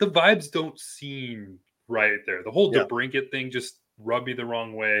the vibes don't seem right there. The whole DeBrincat thing just rubbed me the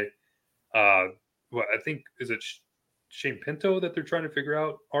wrong way. I think, is it Shane Pinto that they're trying to figure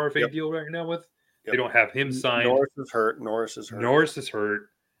out RFA deal right now with? They don't have him signed. Norris is hurt.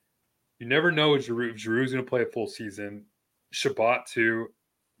 You never know if Giroux's going to play a full season. Shabbat too.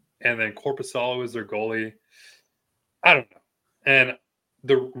 And then Korpisalo is their goalie. I don't know. And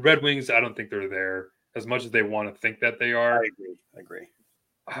the Red Wings, I don't think they're there as much as they want to think that they are. I agree.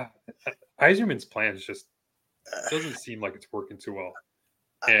 Yzerman's plans just doesn't seem like it's working too well.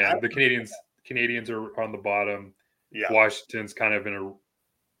 And the Canadians are on the bottom. Washington's kind of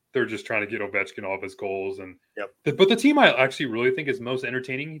they're just trying to get Ovechkin off his goals. But the team I actually really think is most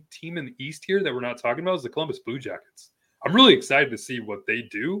entertaining team in the East here that we're not talking about is the Columbus Blue Jackets. I'm really excited to see what they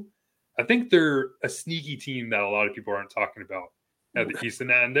do. I think they're a sneaky team that a lot of people aren't talking about at the East.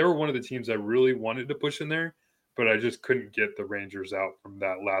 And they were one of the teams I really wanted to push in there, but I just couldn't get the Rangers out from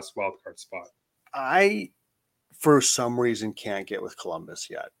that last wildcard spot. I, for some reason, can't get with Columbus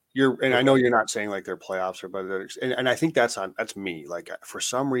yet. I know you're not saying like their playoffs and I think that's me. Like, for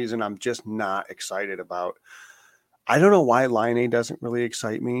some reason, I'm just not excited about. I don't know why Laine doesn't really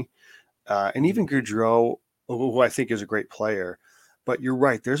excite me, and even Gaudreau, who I think is a great player. But you're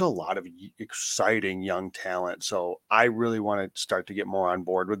right. There's a lot of exciting young talent. So I really want to start to get more on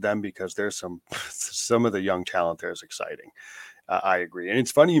board with them because there's some of the young talent there is exciting. I agree. And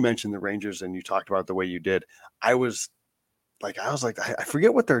it's funny you mentioned the Rangers and you talked about the way you did. I was like, I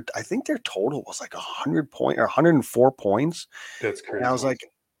forget what I think their total was like 104 points. That's crazy. And I was like,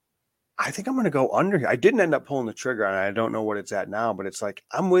 I think I'm going to go under. I didn't end up pulling the trigger on it. I don't know what it's at now, but it's like,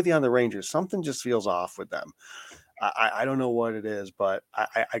 I'm with you on the Rangers. Something just feels off with them. I don't know what it is, but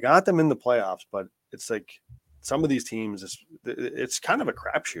I got them in the playoffs, but it's like some of these teams, it's kind of a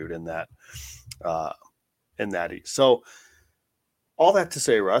crapshoot in that East. So all that to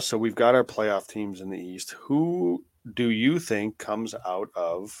say, Russ, so we've got our playoff teams in the East. Who do you think comes out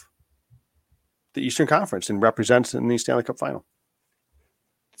of the Eastern Conference and represents in the Stanley Cup Final?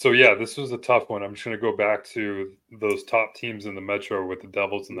 So, yeah, this was a tough one. I'm just going to go back to those top teams in the Metro with the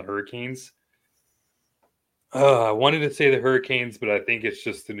Devils and the Hurricanes. I wanted to say the Hurricanes, but I think it's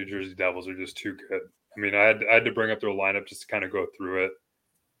just the New Jersey Devils are just too good. I mean, I had to bring up their lineup just to kind of go through it.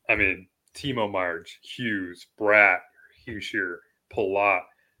 I mean, Timo Meyers, Hughes, Bratt, Hughes, Palat,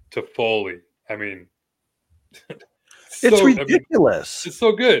 Toffoli. I mean, it's ridiculous. It's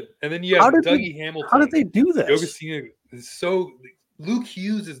so good. And then you have Dougie Hamilton. How did they do this? Luke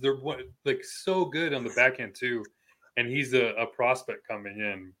Hughes is their one, like, so good on the back end too, and he's a prospect coming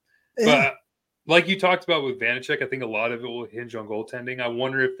in. Yeah. But like you talked about with Vanacek, I think a lot of it will hinge on goaltending. I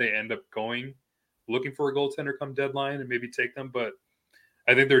wonder if they end up looking for a goaltender come deadline and maybe take them. But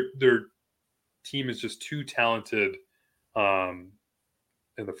I think their team is just too talented in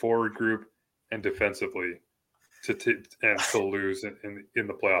the forward group and defensively. to lose in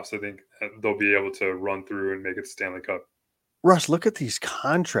the playoffs. I think they'll be able to run through and make it Stanley Cup. Russ, look at these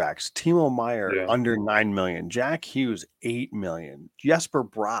contracts. Timo Meier Yeah. under $9 million. Jack Hughes $8 million. Jesper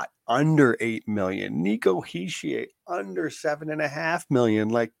Bratt under $8 million. Nico Hischier under $7.5 million.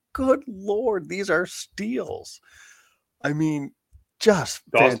 Like, good Lord, these are steals. I mean, just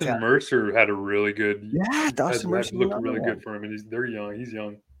Dawson fantastic. Mercer had a really good. Yeah, Dawson Mercer looked really good for him, and they're young. He's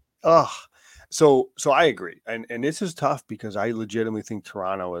young. So I agree, and this is tough because I legitimately think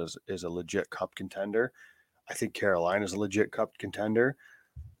Toronto is a legit cup contender. I think Carolina is a legit cup contender,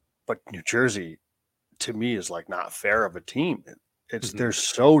 but New Jersey, to me, is like not fair of a team. They're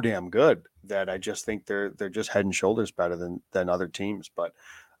so damn good that I just think they're just head and shoulders better than other teams. But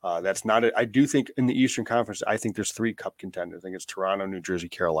that's not it. I do think in the Eastern Conference, I think there's 3 cup contenders. I think it's Toronto, New Jersey,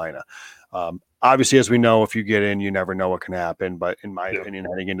 Carolina. Obviously, as we know, if you get in, you never know what can happen. But in my opinion,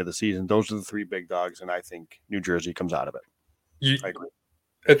 heading into the season, those are the 3 big dogs, and I think New Jersey comes out of it. I agree.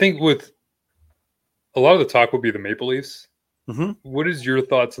 I think with a lot of the talk will be the Maple Leafs. Mm-hmm. What is your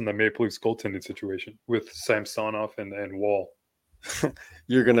thoughts on the Maple Leafs goaltending situation with Samsonov and Wall?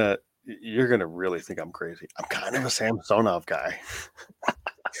 You're gonna really think I'm crazy. I'm kind of a Samsonov guy.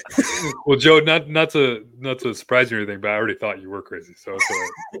 Well, Joe, not to surprise you or anything, but I already thought you were crazy. So it's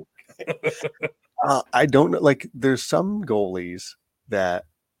all right. I don't know. Like, there's some goalies that,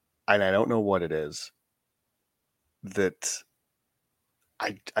 and I don't know what it is, that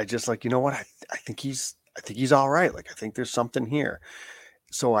I just like, you know what? I think he's all right. Like, I think there's something here.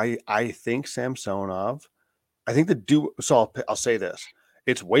 So I think Samsonov. I think so I'll say this: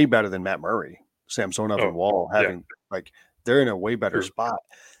 it's way better than Matt Murray, Samsonov, and Wall having like they're in a way better spot.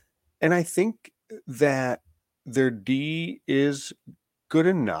 And I think that their D is good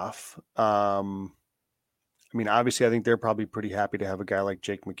enough. I mean, obviously, I think they're probably pretty happy to have a guy like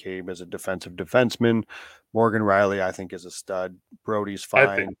Jake McCabe as a defensive defenseman. Morgan Riley, I think, is a stud. Brody's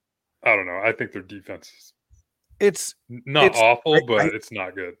fine. I don't know. I think their defense it's not awful, but it's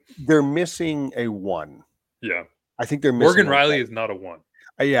not good. They're missing a 1. Yeah. I think they're missing Morgan Riley is not a 1.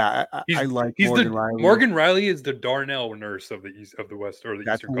 Yeah, I like Morgan Riley. Morgan Riley is the Darnell Nurse of the East, of the West, or the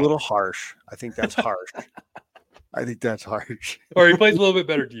that's Eastern. A little harsh. I think that's harsh. I think that's harsh. Or he plays a little bit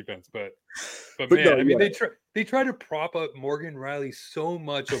better defense, but man, no, I mean, they try to prop up Morgan Riley so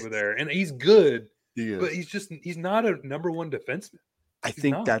much over there, and he's good, but he's not a number 1 defenseman. I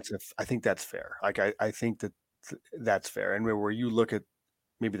think that's fair. Like I think that's fair. And where you look at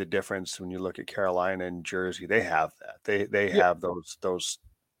maybe the difference when you look at Carolina and Jersey, they have that. They have those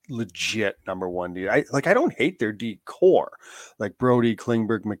legit number 1 D. I don't hate their D core, like Brody,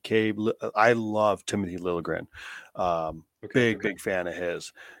 Klingberg, McCabe. I love Timothy Liljegren. Big fan of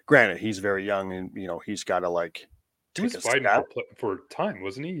his. Granted, he's very young, and he's got to like. He was fighting for time,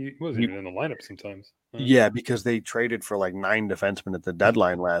 wasn't he? He wasn't even in the lineup sometimes. Yeah, because they traded for like 9 defensemen at the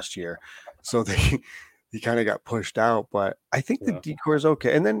deadline last year, so he kind of got pushed out. But I think the decor is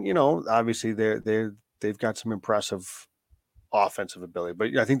okay. And then obviously they've got some impressive offensive ability.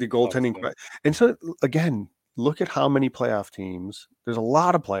 But I think the goaltending. And so again, look at how many playoff teams. There's a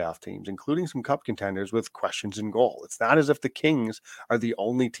lot of playoff teams, including some cup contenders with questions in goal. It's not as if the Kings are the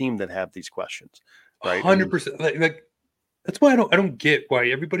only team that have these questions. Right, 100%. Like that's why I don't get why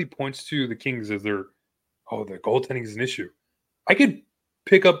everybody points to the Kings as their goaltending is an issue. I could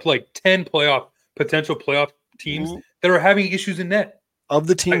pick up like 10 potential playoff teams that are having issues in net. Of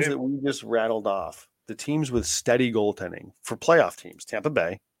the teams that we just rattled off, the teams with steady goaltending for playoff teams, Tampa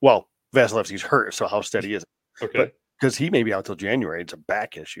Bay. Well, Vasilevsky's hurt, so how steady is it? Okay, but because he may be out till January, it's a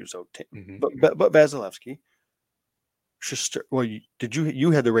back issue. So, but Vasilevsky. Well,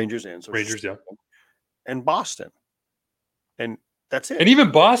 you had the Rangers in, so Rangers, and Boston, and that's it. And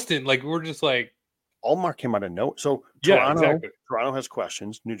even Boston, like we're just like Allmark came out of nowhere. So Toronto has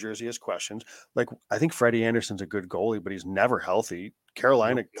questions. New Jersey has questions. Like I think Freddie Anderson's a good goalie, but he's never healthy.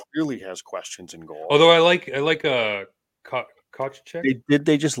 Carolina clearly has questions in goal. Although I like Kochek.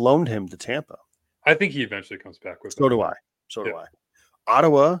 They just loaned him to Tampa. I think he eventually comes back with. So do I.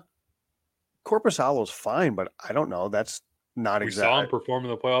 Ottawa, Korpisalo's fine, but I don't know. That's not exactly. We saw him perform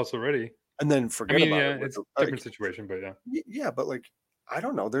in the playoffs already. And then forget about it. It's a different situation, but yeah, but like I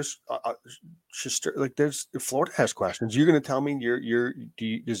don't know. There's there's Florida has questions. You're going to tell me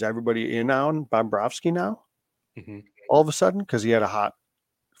is everybody in on Bobrovsky now? Mm-hmm. All of a sudden because he had a hot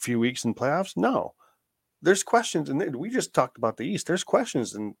few weeks in playoffs? No, there's questions, and we just talked about the East. There's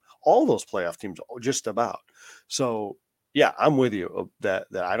questions in all those playoff teams, just about. So yeah, I'm with you that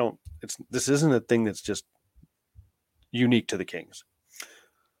I don't. This isn't a thing that's just unique to the Kings.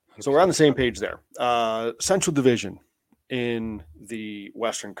 So we're on the same page there. Central Division in the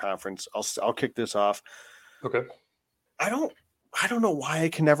Western Conference. I'll kick this off. Okay. I don't know why I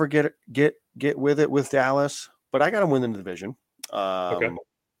can never get with it with Dallas, but I got them winning the division. Okay.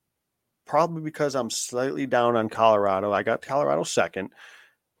 Probably because I'm slightly down on Colorado. I got Colorado second,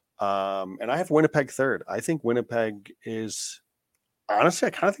 and I have Winnipeg third. I think Winnipeg is honestly,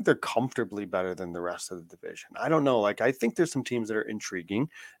 I kind of think they're comfortably better than the rest of the division. I don't know. Like, I think there's some teams that are intriguing.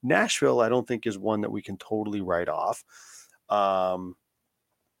 Nashville, I don't think is one that we can totally write off.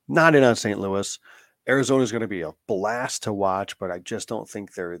 Not in on St. Louis. Arizona is going to be a blast to watch, but I just don't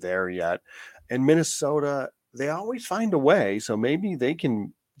think they're there yet. And Minnesota, they always find a way, so maybe they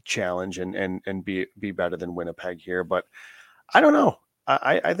can challenge and be better than Winnipeg here. But I don't know.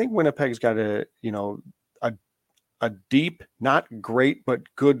 I think Winnipeg's got a a deep, not great, but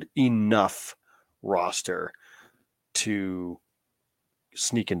good enough roster to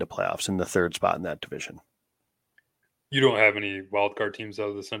sneak into playoffs in the third spot in that division. You don't have any wild card teams out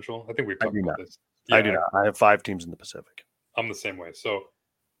of the Central? I think we've talked about this. Yeah, I do not. I have 5 teams in the Pacific. I'm the same way. So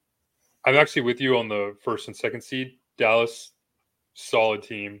I'm actually with you on the first and second seed. Dallas, solid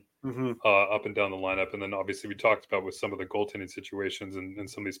team up and down the lineup. And then obviously we talked about with some of the goaltending situations and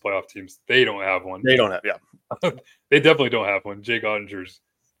some of these playoff teams, they don't have one. They don't have, yeah. They definitely don't have one. Jake Ottinger's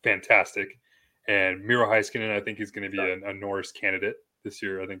fantastic. And Miro Heiskanen, I think he's going to be a Norris candidate this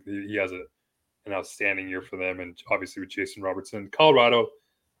year. I think he has an outstanding year for them. And obviously with Jason Robertson. Colorado,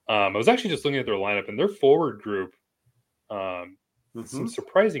 I was actually just looking at their lineup and their forward group, some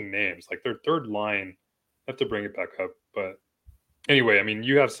surprising names. Like their third line, I have to bring it back up. But anyway, I mean,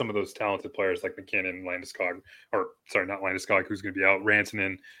 you have some of those talented players like McKinnon, Landeskog, or sorry, not Landeskog, who's going to be out,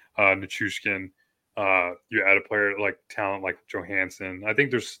 Rantanen, Nichushkin. You add a player like talent like Johansson. I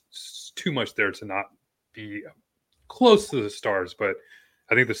think there's too much there to not be close to the Stars, but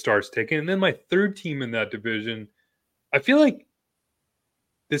I think the Stars take it. And then my third team in that division, I feel like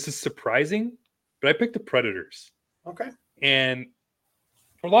this is surprising, but I picked the Predators. Okay. And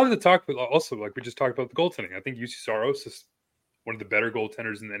for a lot of the talk, but also like we just talked about the goaltending, I think UC Saros is one of the better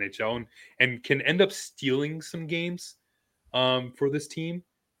goaltenders in the NHL and can end up stealing some games for this team.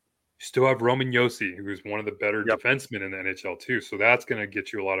 You still have Roman Josi, who's one of the better defensemen in the NHL too. So that's going to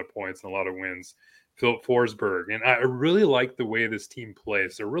get you a lot of points and a lot of wins. Philip Forsberg. And I really like the way this team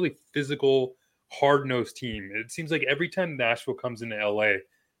plays. They're a really physical, hard-nosed team. It seems like every time Nashville comes into LA,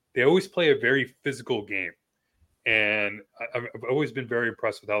 they always play a very physical game. And I've always been very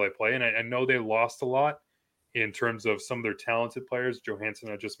impressed with how they play. And I know they lost a lot in terms of some of their talented players.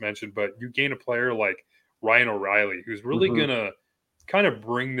 Johansson, I just mentioned. But you gain a player like Ryan O'Reilly, who's really going to kind of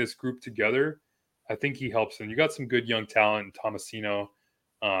bring this group together. I think he helps. And you got some good young talent, Tomasino.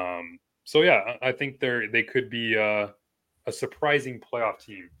 So, yeah, I think they could be a surprising playoff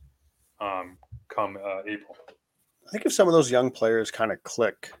team come April. I think if some of those young players kind of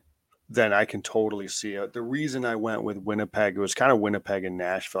click, then I can totally see it. The reason I went with Winnipeg, it was kind of Winnipeg and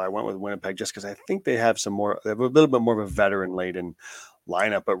Nashville. I went with Winnipeg just because I think they have a little bit more of a veteran-laden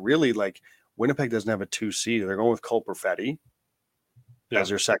lineup. But really, like, Winnipeg doesn't have a 2C. They're going with Cole Perfetti as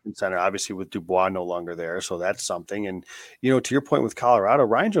their second center, obviously with Dubois no longer there. So that's something. And, to your point with Colorado,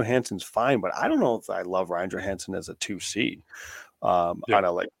 Ryan Johansson's fine, but I don't know if I love Ryan Johansson as a 2C on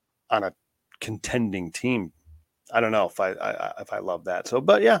a contending team. I don't know if I love that. So,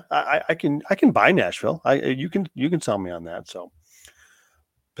 but yeah, I can buy Nashville. You can sell me on that. So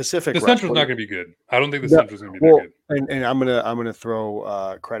Pacific. The Central's not going to be good. I don't think the Central's going to be that good. And I'm gonna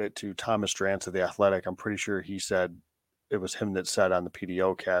throw credit to Thomas Drance of the Athletic. I'm pretty sure he said it was him that said on the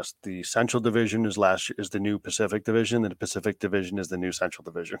PDO cast, the Central Division is the new Pacific Division, and the Pacific Division is the new Central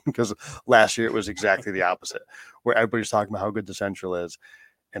Division. Because last year it was exactly the opposite, where everybody's talking about how good the Central is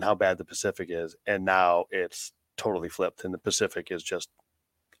and how bad the Pacific is, and now it's totally flipped, and the Pacific is just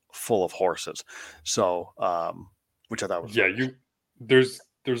full of horses. So, which I thought was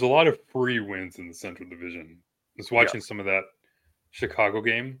there's a lot of free wins in the Central Division. I was watching some of that Chicago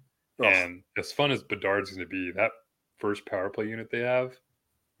game, and as fun as Bedard's going to be, that first power play unit they have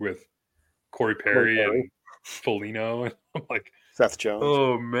with Corey Perry and Foligno, and I'm like, Seth Jones.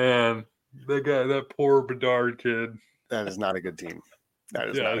 Oh man, that poor Bedard kid. That is not a good team. That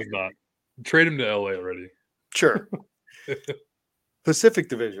is not. Trade him to LA already. Sure. Pacific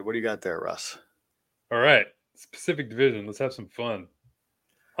Division. What do you got there, Russ? All right. It's Pacific Division. Let's have some fun.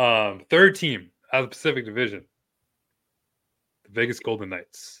 Third team out of the Pacific Division. The Vegas Golden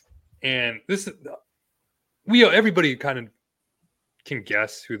Knights. And this is everybody kind of can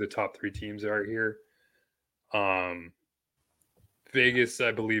guess who the top 3 teams are here. Vegas,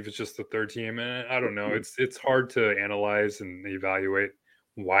 I believe, is just the third team. And I don't know. It's hard to analyze and evaluate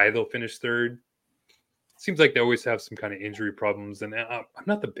why they'll finish third. Seems like they always have some kind of injury problems, and I'm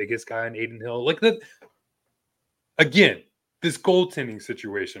not the biggest guy on Aiden Hill. Like that, again, this goaltending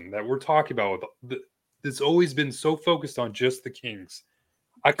situation that we're talking about, it's always been so focused on just the Kings.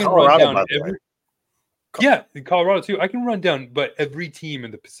 I can run Colorado, down by the way. Yeah, in Colorado too. I can run down, but every team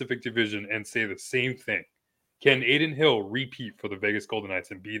in the Pacific Division and say the same thing. Can Aiden Hill repeat for the Vegas Golden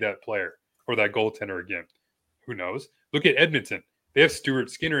Knights and be that player or that goaltender again? Who knows? Look at Edmonton. They have Stuart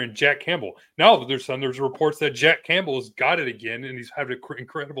Skinner and Jack Campbell. Now there's reports that Jack Campbell has got it again and he's had an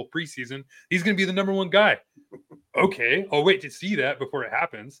incredible preseason. He's going to be the number one guy. Okay, I'll wait to see that before it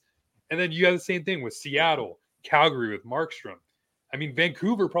happens. And then you have the same thing with Seattle, Calgary with Markstrom. I mean,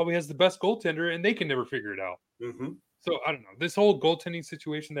 Vancouver probably has the best goaltender, and they can never figure it out. Mm-hmm. So I don't know. This whole goaltending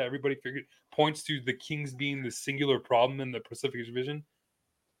situation that everybody figured points to the Kings being the singular problem in the Pacific Division.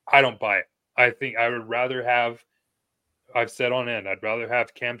 I don't buy it. I think I would rather have. I've said on end. I'd rather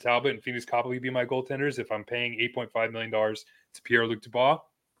have Cam Talbot and Phoenix Copley be my goaltenders if I'm paying $8.5 million to Pierre-Luc Dubois.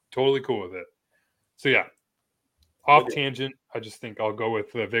 Totally cool with it. So yeah, off tangent. I just think I'll go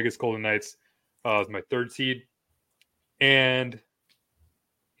with the Vegas Golden Knights as my third seed. And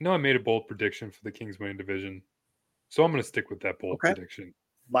I made a bold prediction for the Kings winning division. So I'm going to stick with that bold prediction.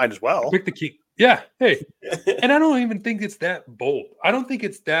 Might as well. Pick the King. Yeah. Hey. And I don't even think it's that bold. I don't think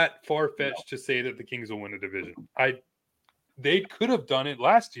it's that far-fetched to say that the Kings will win a division. They could have done it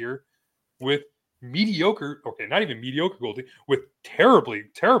last year with mediocre, not even mediocre goaltending, with terrible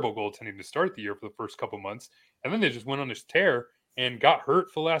goaltending to start the year for the first couple months. And then they just went on this tear and got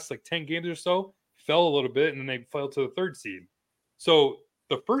hurt for the last 10 games or so, fell a little bit, and then they fell to the third seed. So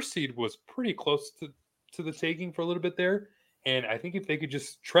the first seed was pretty close to the taking for a little bit there. And I think if they could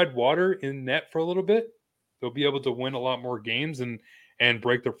just tread water in net for a little bit, they'll be able to win a lot more games and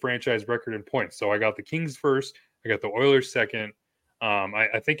break the franchise record in points. So I got the Kings first. I got the Oilers second.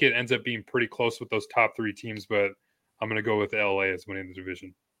 I think it ends up being pretty close with those top three teams, but I'm going to go with LA as winning the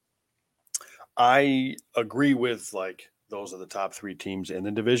division. I agree with those are the top three teams in the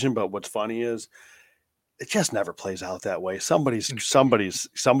division. But what's funny is it just never plays out that way. Somebody's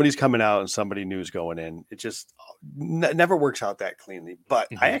coming out and somebody new's going in. It just never works out that cleanly. But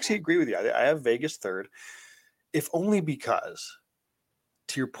I actually agree with you. I have Vegas third, if only because,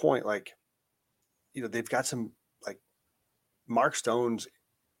 to your point, they've got some Mark Stone's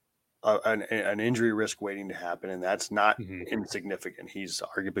an injury risk waiting to happen, and that's not insignificant. He's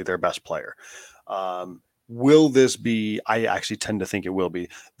arguably their best player. Will this be? I actually tend to think it will be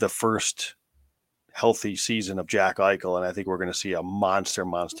the first healthy season of Jack Eichel, and I think we're going to see a monster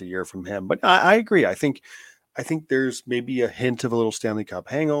year from him. But I agree. I think there's maybe a hint of a little Stanley Cup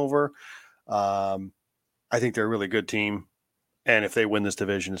hangover. I think they're a really good team, and if they win this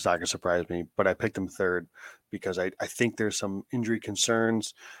division, it's not going to surprise me. But I picked them third because I think there's some injury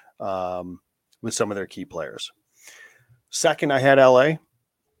concerns with some of their key players. Second, I had LA,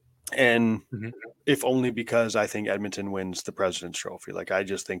 and if only because I think Edmonton wins the President's Trophy. I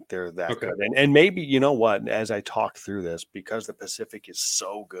just think they're that good. And maybe, you know what, as I talk through this, because the Pacific is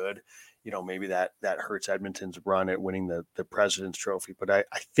so good, maybe that hurts Edmonton's run at winning the President's Trophy. But I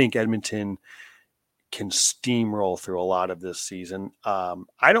think Edmonton can steamroll through a lot of this season.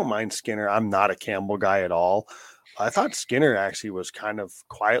 I don't mind Skinner. I'm not a Campbell guy at all. I thought Skinner actually was kind of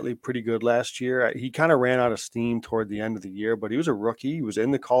quietly pretty good last year. He kind of ran out of steam toward the end of the year, but he was a rookie. He was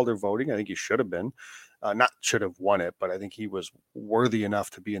in the Calder voting. I think he should have been. Not should have won it, but I think he was worthy enough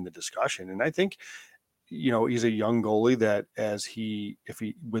to be in the discussion. And I think, he's a young goalie that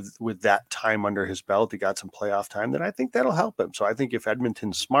with that time under his belt, he got some playoff time, then I think that'll help him. So I think if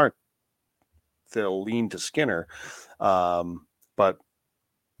Edmonton's smart, they'll lean to Skinner. But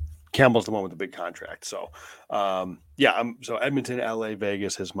Campbell's the one with the big contract. So, so Edmonton, LA,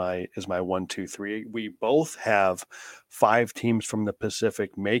 Vegas is my 1, 2, 3. We both have 5 teams from the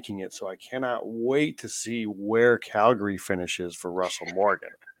Pacific making it. So I cannot wait to see where Calgary finishes for Russell Morgan.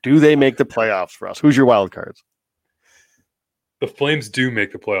 Do they make the playoffs, Russ? Who's your wild cards? The Flames do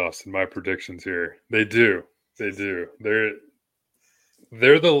make the playoffs in my predictions here. They do. They're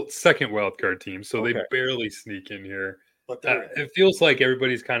the second wild card team, so they barely sneak in here. It feels like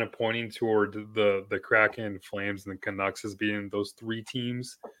everybody's kind of pointing toward the Kraken, Flames, and the Canucks as being those 3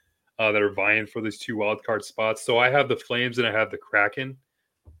 teams that are vying for these 2 wild card spots. So I have the Flames and I have the Kraken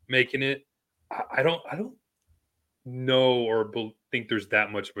making it. I don't know or think there's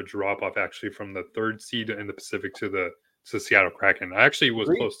that much of a drop off actually from the 3rd seed in the Pacific to the Seattle Kraken. I actually was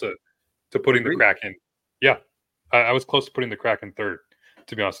close to putting the Kraken. Yeah, I was close to putting the Kraken 3rd.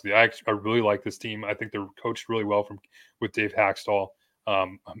 To be honest with you, I really like this team. I think they're coached really well with Dave Haxtell.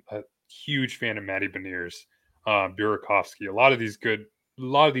 I'm a huge fan of Matty Beniers, Burakovsky. A lot of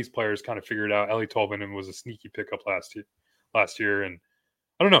these players kind of figured out. Ellie Tolvanen was a sneaky pickup last year, and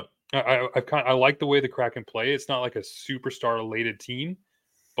I don't know. I like the way the Kraken play. It's not like a superstar elated team,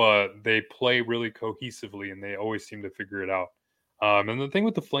 but they play really cohesively and they always seem to figure it out. And the thing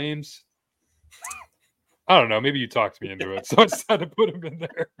with the Flames, I don't know. Maybe you talked me into it, so I just had to put them in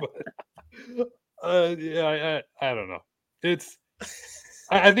there. But yeah, I don't know.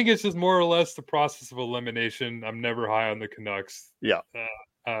 I think it's just more or less the process of elimination. I'm never high on the Canucks. Yeah.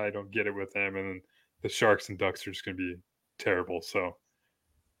 I don't get it with them, and the Sharks and Ducks are just going to be terrible. So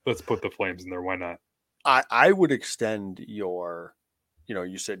let's put the Flames in there. Why not? I would extend your,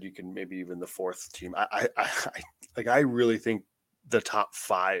 you said you can maybe even the fourth team. I really think the top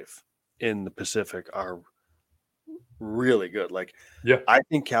 5 in the Pacific are really good. Like, Yeah. I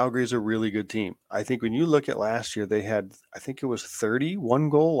think Calgary's a really good team. I think when you look at last year, they had, I think it was 31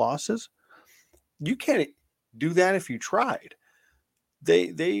 goal losses. You can't do that if you tried.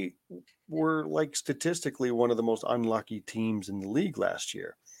 They were like statistically one of the most unlucky teams in the league last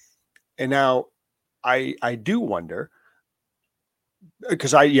year. And now I do wonder,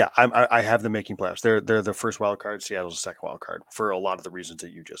 because I have them making playoffs. They're the first wild card. Seattle's the second wild card for a lot of the reasons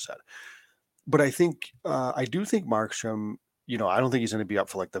that you just said. But I do think Markstrom, I don't think he's going to be up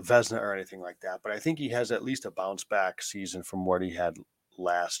for like the Vezina or anything like that. But I think he has at least a bounce back season from what he had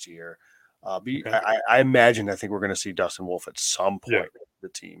last year. Okay. I imagine, I think we're going to see Dustin Wolf at some point with the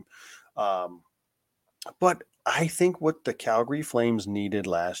team. But I think what the Calgary Flames needed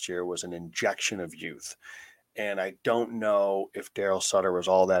last year was an injection of youth. And I don't know if Daryl Sutter was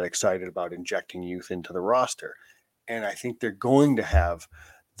all that excited about injecting youth into the roster. And I think they're going to have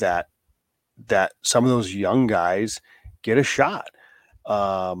that some of those young guys get a shot.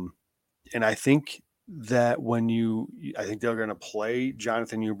 And I think that I think they're going to play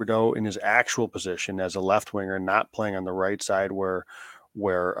Jonathan Huberdeau in his actual position as a left winger, not playing on the right side where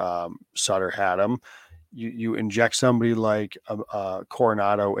Sutter had him. You inject somebody like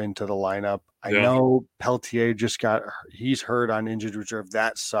Coronado into the lineup. I know Peltier he's hurt on injured reserve.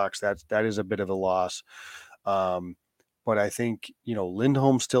 That sucks. That is a bit of a loss. But I think,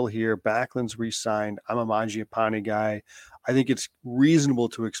 Lindholm's still here. Backlund's re-signed. I'm a Mangiapane guy. I think it's reasonable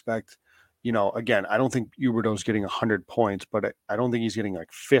to expect, again, I don't think Huberdeau's getting 100 points, but I don't think he's getting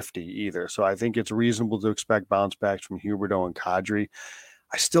like 50 either. So I think it's reasonable to expect bounce backs from Huberdeau and Kadri.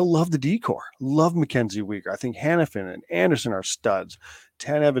 I still love the decor. Love Mackenzie Weegar. I think Hannafin and Anderson are studs.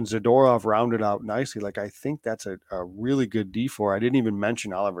 Tanev and Zadorov rounded out nicely. Like, I think that's a really good D4. I didn't even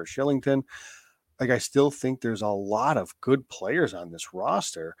mention Oliver Shillington. Like, I still think there's a lot of good players on this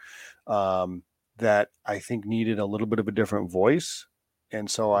roster that I think needed a little bit of a different voice.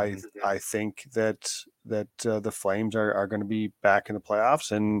 And so I think that the Flames are going to be back in the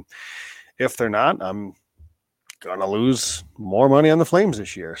playoffs. And if they're not, I'm gonna lose more money on the Flames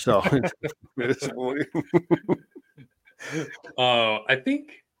this year. So I think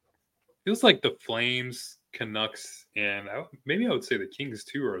it feels like the Flames, Canucks, and maybe I would say the Kings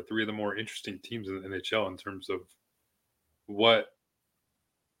too are 3 of the more interesting teams in the NHL in terms of what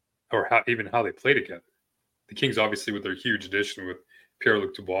or how they play together. The Kings, obviously, with their huge addition with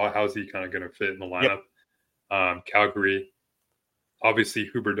Pierre-Luc Dubois, how's he kind of going to fit in the lineup? Yep. Calgary, obviously,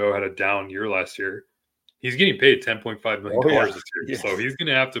 Huberdeau had a down year last year. He's getting paid $10.5 million this year, so he's going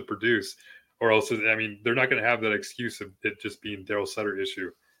to have to produce, or else, they're not going to have that excuse of it just being Daryl Sutter issue.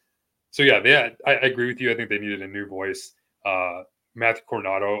 So I agree with you. I think they needed a new voice. Matthew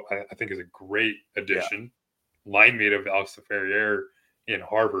Coronado, I think, is a great addition. Yeah. Line mate of Alex Ferrier in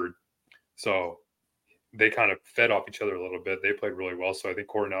Harvard, so they kind of fed off each other a little bit. They played really well, so I think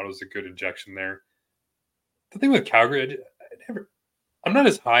Coronado is a good injection there. The thing with Calgary, I'm not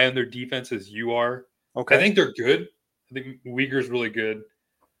as high on their defense as you are. Okay. I think they're good. I think Uyghur's really good.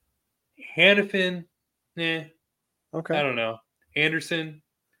 Hannafin, okay. I don't know. Anderson,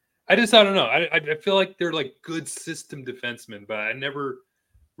 I don't know. I feel like they're like good system defensemen, but I never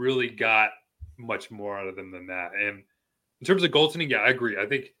really got much more out of them than that. And in terms of goaltending, I agree. I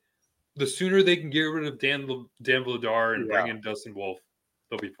think the sooner they can get rid of Dan Vladar and bring in Dustin Wolf,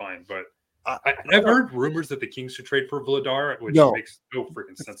 they'll be fine. But I've heard rumors that the Kings should trade for Vladar, which makes no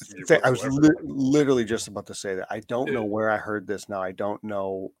freaking sense to me. I was literally just about to say that. I don't know where I heard this now. I don't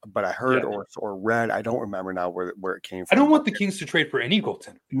know, but I heard or read. I don't remember now where it came from. I don't want the Kings to trade for any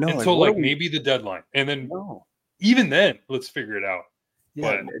goaltender until maybe the deadline, and then even then, let's figure it out.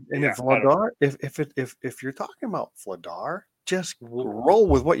 Yeah, but, and if Vladar, if you're talking about Vladar, just roll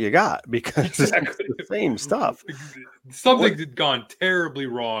with what you got, because it's the same stuff. Something had gone terribly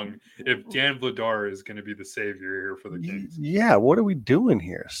wrong if Dan Vladar is going to be the savior here for the Kings. Yeah, what are we doing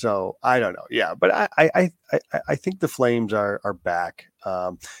here? So I don't know. Yeah, but I think the Flames are back.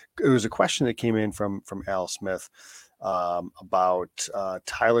 It was a question that came in from Al Smith. about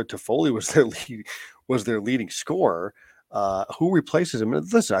Tyler Toffoli was their leading scorer. Who replaces him?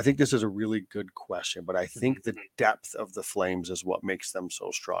 Listen, I think this is a really good question, but I think the depth of the Flames is what makes them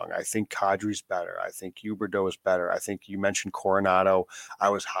so strong. I think Kadri's better. I think Huberdeau is better. I think you mentioned Coronado. I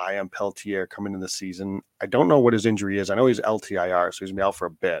was high on Peltier coming in the season. I don't know what his injury is. I know he's LTIR, so he's been out for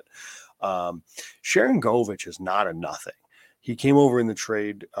a bit. Sharon Govich is not a nothing. He came over in the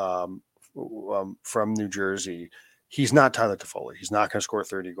trade from New Jersey. He's not Tyler Toffoli. He's not going to score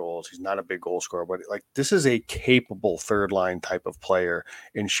 30 goals. He's not a big goal scorer, but like this is a capable third line type of player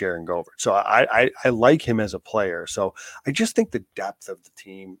in Sharon Govich. So I like him as a player. So I just think the depth of the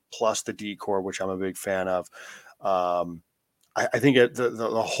team plus the D-core, which I'm a big fan of, I think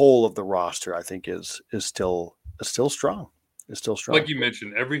the whole of the roster I think is still strong. It's still strong. Like you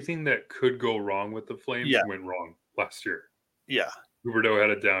mentioned, everything that could go wrong with the Flames went wrong last year. Yeah. Huberdeau had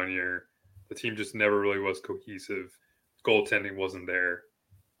a down year. The team just never really was cohesive. Goaltending wasn't there.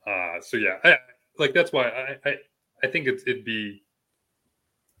 So yeah, that's why I think it'd be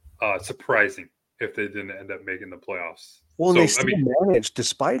surprising if they didn't end up making the playoffs. Well, they still managed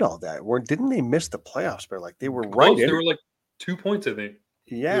despite all that. Didn't they miss the playoffs? But like they were close. Right. They were like 2 points, I think.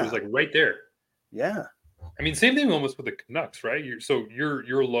 Yeah, it was like right there. Yeah, I mean, same thing almost with the Canucks, right?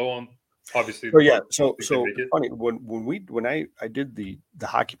 You're low on obviously. So funny when I did the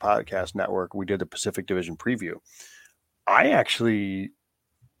Hockey Podcast Network, we did the Pacific Division preview. I actually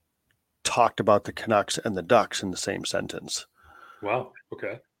talked about the Canucks and the Ducks in the same sentence. Wow.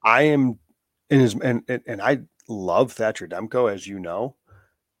 Okay. I am, and I love Thatcher Demko, as you know,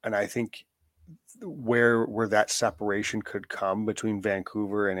 and I think where that separation could come between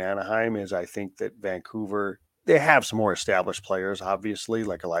Vancouver and Anaheim is I think that Vancouver, they have some more established players, obviously,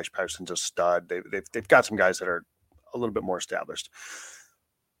 like Elijah Patterson's a stud. They've got some guys that are a little bit more established.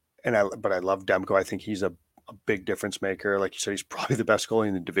 But I love Demko. I think he's a big difference maker. Like you said, he's probably the best goalie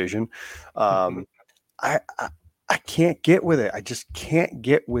in the division. I can't get with it. I just can't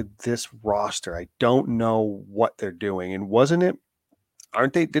get with this roster. I don't know what they're doing. And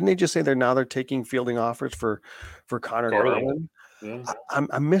didn't they just say they're taking fielding offers for Connor Garland? Yeah.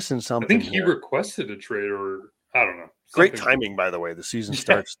 I'm missing something. I think he requested a trade, or I don't know. Great timing, by the way. The season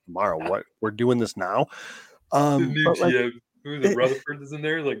starts tomorrow. What, we're doing this now? The new GM, the Rutherford is in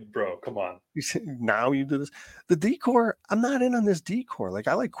there. Like, bro, come on. Now you do this. The D-core, I'm not in on this D-core. Like,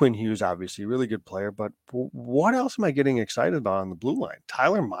 I like Quinn Hughes, obviously, really good player. But what else am I getting excited about on the blue line?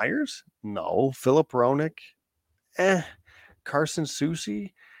 Tyler Myers? No. Philip Roenick? Carson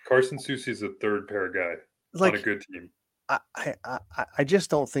Soucy? Carson Soucy is a third pair guy on a good team. I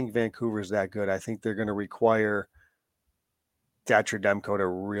just don't think Vancouver's that good. I think they're going to require Thatcher Demko to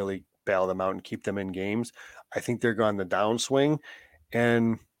really bail them out and keep them in games. I think they're going the downswing,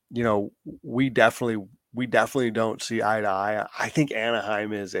 and we definitely don't see eye to eye. I think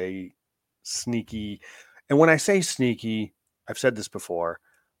Anaheim is a sneaky, and when I say sneaky, I've said this before.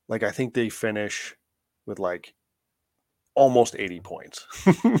 Like I think they finish with like almost 80 points,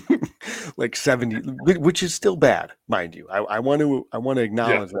 like 70, which is still bad, mind you. I want to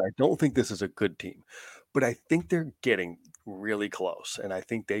acknowledge that I don't think this is a good team, but I think they're getting really close, and I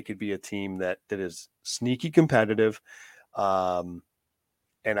think they could be a team that is sneaky competitive, and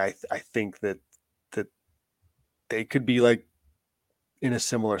I think that they could be like in a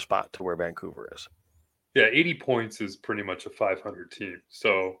similar spot to where Vancouver is. Yeah, 80 points is pretty much a 500 team.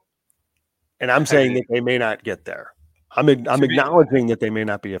 So, and I'm saying that they may not get there. I'm acknowledging that they may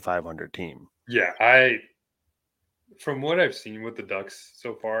not be a 500 team. Yeah, from what I've seen with the Ducks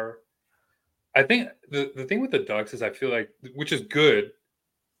so far, I think the thing with the Ducks is I feel like, which is good,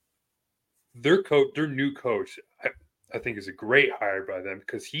 their new coach, I think is a great hire by them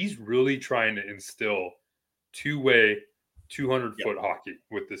because he's really trying to instill two-way, 200-foot hockey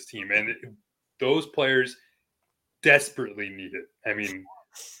with this team. And those players desperately need it. I mean,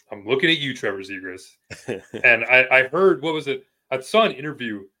 I'm looking at you, Trevor Zegras. And I heard, what was it? I saw an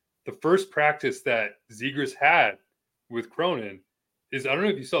interview. The first practice that Zegras had with Cronin is, I don't know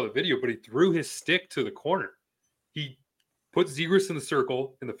if you saw the video, but he threw his stick to the corner. He put Zegras in the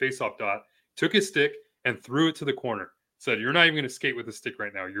circle in the faceoff dot, took his stick and threw it to the corner. Said, you're not even going to skate with the stick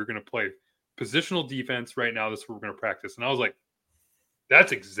right now. You're going to play positional defense right now. This is what we're going to practice. And I was like,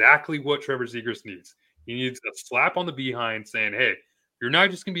 that's exactly what Trevor Zegras needs. He needs a slap on the behind saying, hey, you're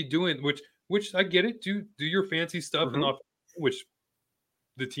not just going to be doing, which I get it. Do your fancy stuff, and which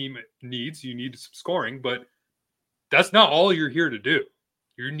the team needs. You need some scoring, but that's not all you're here to do.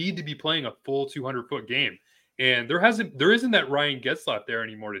 You need to be playing a full 200-foot game. And there isn't that Ryan Getzlaf there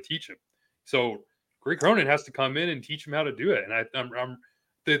anymore to teach him. So Greg Cronin has to come in and teach him how to do it. And I'm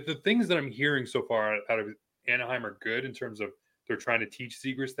the things that I'm hearing so far out of Anaheim are good in terms of they're trying to teach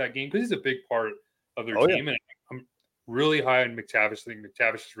Zegras that game because he's a big part of their Oh, yeah. team. And I'm really high on McTavish. I think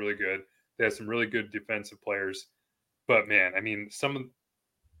McTavish is really good. They have some really good defensive players. But man, I mean, some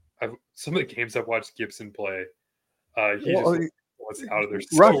of the games I've watched Gibson play, he just was out of there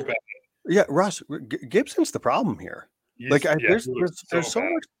Russ, so bad. yeah, Russ, Gibson's the problem here. Like, He looks there's so so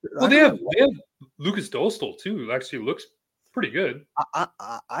bad. much. Well, they have Lucas Dostal too, who actually looks pretty good.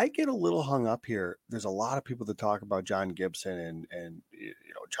 I get a little hung up here. There's a lot of people that talk about John Gibson and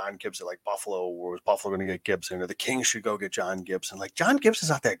John Gibson, like Buffalo, or was Buffalo going to get Gibson, or the Kings should go get John Gibson. Like, John Gibson's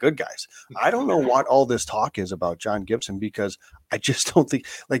not that good, guys. I don't know what all this talk is about John Gibson, because I just don't think,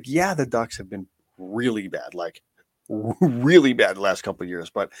 like, yeah, the Ducks have been really bad, like really bad the last couple of years,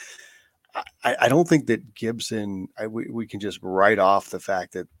 but I don't think that Gibson, we can just write off the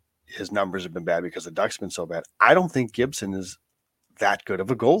fact that his numbers have been bad because the Ducks have been so bad. I don't think Gibson is that good of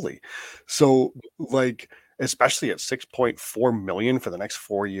a goalie. So, like, especially at $6.4 million for the next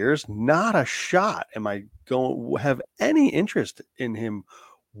 4 years, not a shot am I going to have any interest in him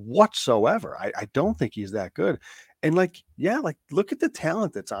whatsoever. I don't think he's that good. And like, yeah, like, look at the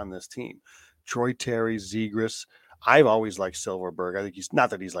talent that's on this team. Troy Terry, Zegras. I've always liked Silverberg. I think he's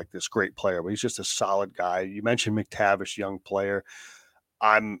not that he's like this great player, but he's just a solid guy. You mentioned McTavish, young player.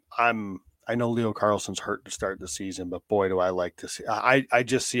 I know Leo Carlson's hurt to start the season, but boy, do I like to see. I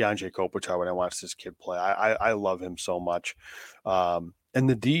just see Andrzej Kopitar when I watch this kid play. I love him so much. And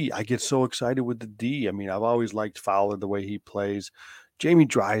the D, I get so excited with the D. I mean, I've always liked Fowler the way he plays. Jamie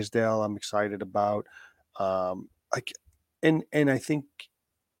Drysdale, I'm excited about. Like, and I think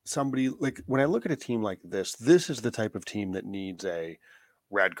somebody, like, when I look at a team like this is the type of team that needs a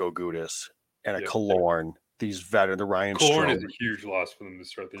Radko Gudas and a Killorn. These veterans, the Ryan Killorn Strome. is a huge loss for them to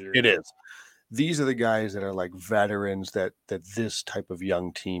start the year. It is. These are the guys that are like veterans that this type of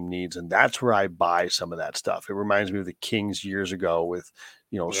young team needs, and that's where I buy some of that stuff. It reminds me of the Kings years ago with,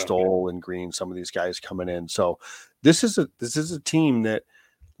 Stoll and Green, some of these guys coming in. So this is a team that,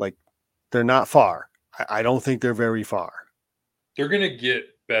 like, they're not far. I don't think they're very far. They're gonna get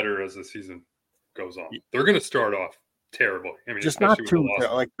better as the season goes on. They're gonna start off terrible. I mean, just not too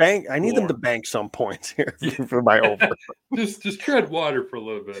like bank. I need them to bank some points here for my over. just tread water for a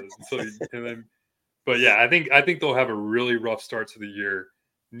little bit, But yeah, I think they'll have a really rough start to the year.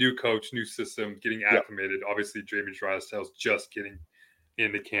 New coach, new system, getting acclimated. Yep. Obviously, Jamie Drysdale's just getting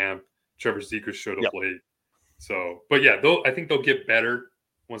into camp. Trevor Zegras showed up late. So, but yeah, I think they'll get better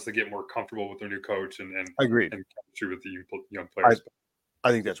once they get more comfortable with their new coach and agreed and chemistry with the young players.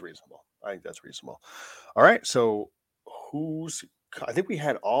 I think that's reasonable. All right, so I think we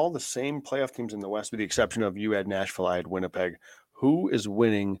had all the same playoff teams in the West, with the exception of you had Nashville, I had Winnipeg. Who is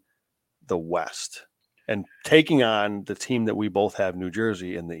winning the West and taking on the team that we both have, New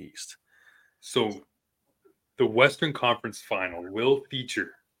Jersey, in the East? So the Western Conference Final will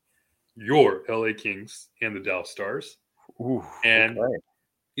feature your LA Kings and the Dallas Stars. Ooh, and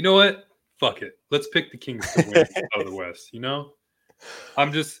you know what? Fuck it. Let's pick the Kings to win out of the West.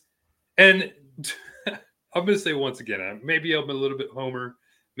 I'm going to say once again, maybe I'm a little bit homer.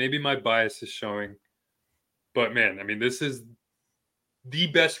 Maybe my bias is showing. But, man, I mean, this is the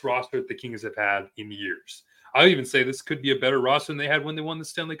best roster that the Kings have had in years. I'll even say this could be a better roster than they had when they won the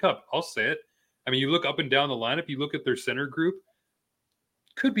Stanley Cup. I'll say it. I mean, you look up and down the lineup, you look at their center group,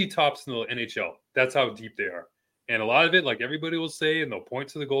 could be tops in the NHL. That's how deep they are. And a lot of it, like everybody will say, and they'll point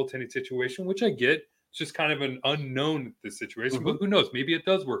to the goaltending situation, which I get. It's just kind of an unknown at this situation. Mm-hmm. But who knows? Maybe it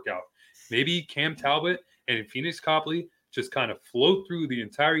does work out. Maybe Cam Talbot and Phoenix Copley just kind of float through the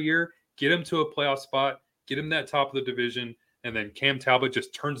entire year, get him to a playoff spot, get him that top of the division, and then Cam Talbot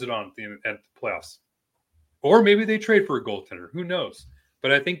just turns it on at the playoffs. Or maybe they trade for a goaltender. Who knows?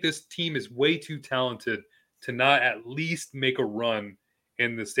 But I think this team is way too talented to not at least make a run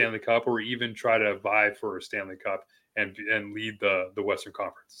in the Stanley Cup, or even try to vie for a Stanley Cup and lead the Western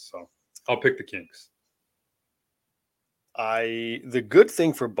Conference. So I'll pick the Kings. The good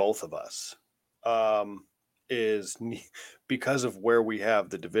thing for both of us is, because of where we have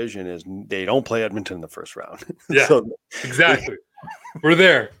the division, is they don't play Edmonton in the first round. Yeah, so exactly. We're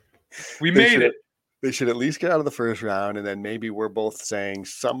there. We made it. They should at least get out of the first round, and then maybe we're both saying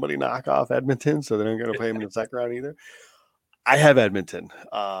somebody knock off Edmonton, so they're not going to play them in the second round either. I have Edmonton.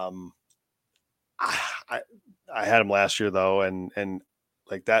 I had them last year though, and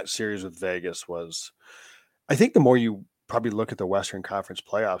like that series with Vegas was. I think the more you probably look at the Western Conference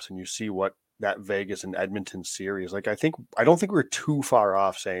playoffs and you see what that Vegas and Edmonton series, like, I don't think we're too far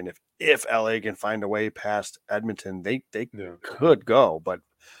off saying if LA can find a way past Edmonton, they could go. But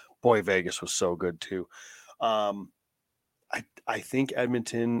boy, Vegas was so good too. I think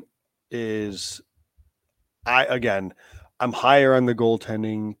Edmonton is I'm higher on the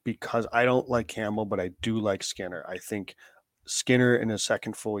goaltending because I don't like Campbell, but I do like Skinner. I think Skinner in his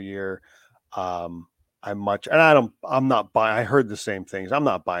second full year, um, I'm not buying. I heard the same things. I'm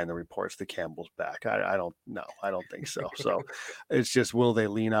not buying the reports that Campbell's back. I don't know. I don't think so. So it's just, will they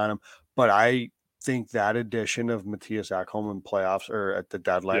lean on him? But I think that addition of Matthias Ekholm in playoffs or at the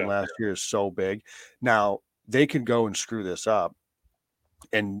deadline last year is so big. Now they could go and screw this up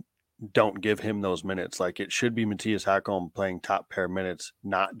and don't give him those minutes. Like, it should be Matthias Ekholm playing top pair minutes,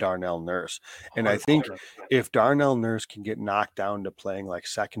 not Darnell Nurse. And I think 100%. if Darnell Nurse can get knocked down to playing like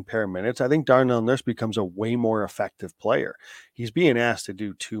second pair minutes, I think Darnell Nurse becomes a way more effective player. He's being asked to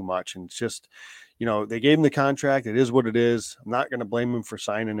do too much. And it's just, they gave him the contract. It is what it is. I'm not going to blame him for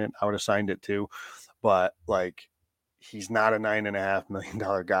signing it. I would have signed it too. But like, he's not a $9.5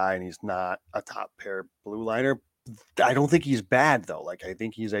 million guy, and he's not a top pair blue liner. I don't think he's bad though. Like, I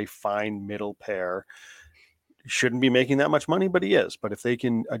think he's a fine middle pair. He shouldn't be making that much money, but he is. But if they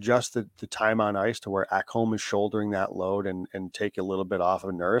can adjust the time on ice to where Ekholm is shouldering that load and take a little bit off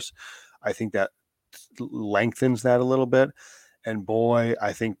of Nurse, I think that lengthens that a little bit. And boy,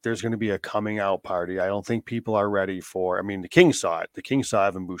 I think there's going to be a coming out party. I don't think people are ready for. I mean, the Kings saw it. The Kings saw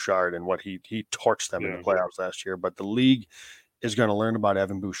Evan Bouchard and what he torched them in the playoffs last year. But the league is going to learn about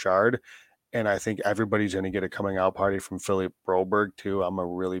Evan Bouchard. And I think everybody's going to get a coming out party from Philip Broberg too. I'm a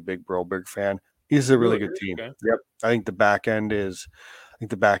really big Broberg fan. He's a really good team. Okay. Yep. I think the back end's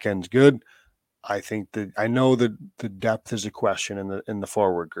good. I know that the depth is a question in the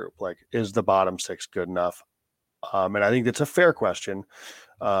forward group. Like, is the bottom six good enough? And I think that's a fair question.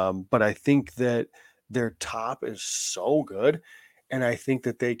 But I think that their top is so good. And I think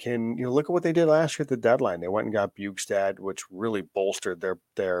that they can, look at what they did last year at the deadline. They went and got Bukestad, which really bolstered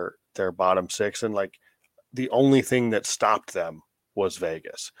their bottom six. And like, the only thing that stopped them was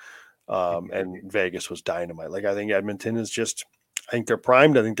Vegas. And Vegas was dynamite. Like, I think Edmonton is I think they're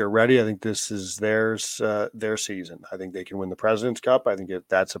primed. I think they're ready. I think this is their season. I think they can win the President's Cup. I think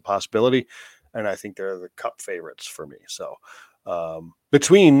that's a possibility. And I think they're the cup favorites for me. So I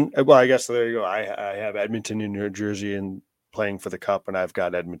guess there you go. I have Edmonton in New Jersey and playing for the cup, and I've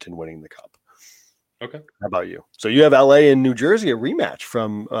got Edmonton winning the cup. Okay. How about you? So you have LA and New Jersey, a rematch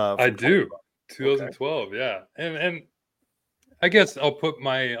from I do. 2012, okay. Yeah. And I guess I'll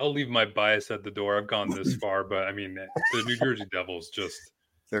leave my bias at the door. I've gone this far, but I mean, the New Jersey Devils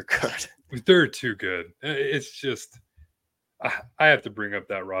they're good. They're too good. It's just, I have to bring up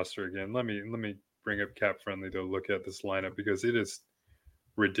that roster again. Let me bring up Cap Friendly to look at this lineup because it is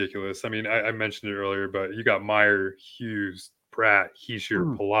ridiculous. I mean, I mentioned it earlier, but you got Meyer, Hughes, Pratt,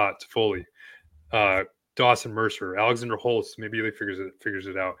 Heischer, Palat, Toffoli, Dawson Mercer, Alexander Holtz. Maybe he figures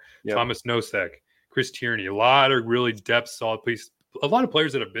it out. Yep. Thomas Nosek, Chris Tierney. A lot of really depth, solid players. A lot of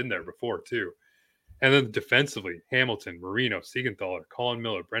players that have been there before too. And then defensively, Hamilton, Marino, Siegenthaler, Colin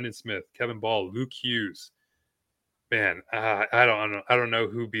Miller, Brendan Smith, Kevin Ball, Luke Hughes. Man, I don't know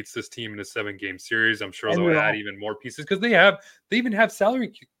who beats this team in a 7-game series. I'm sure they'll add even more pieces because they even have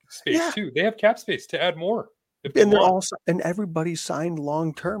salary space too. They have cap space to add more. And everybody signed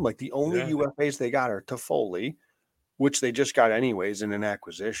long term. Like, the only UFAs they got are Toffoli, which they just got anyways in an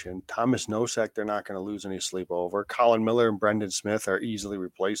acquisition. Thomas Nosek, they're not going to lose any sleep over. Colin Miller and Brendan Smith are easily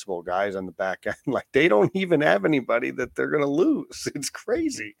replaceable guys on the back end. Like, they don't even have anybody that they're going to lose. It's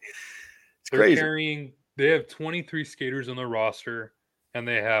crazy. They have 23 skaters on their roster, and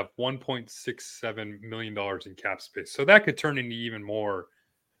they have $1.67 million in cap space. So that could turn into even more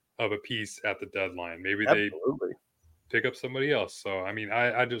of a piece at the deadline. Maybe they pick up somebody else. So, I mean,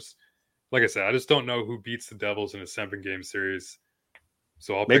 I just, like I said, I just don't know who beats the Devils in a 7-game series.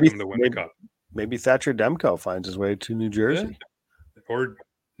 So I'll pick them to win the cup. Maybe Thatcher Demko finds his way to New Jersey.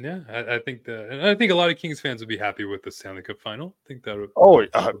 I think I think a lot of Kings fans would be happy with the Stanley Cup final. I think that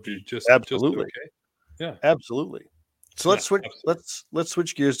would be just absolutely okay. Yeah, absolutely. So let's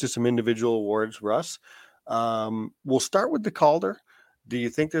switch gears to some individual awards, Russ. We'll start with the Calder. Do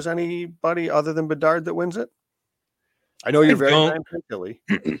you think there's anybody other than Bedard that wins it? I know you're very high on Fantilli.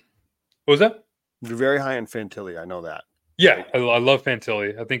 What was that? You're very high on Fantilli. I know that. Yeah, I love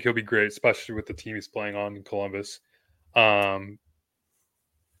Fantilli. I think he'll be great, especially with the team he's playing on in Columbus. I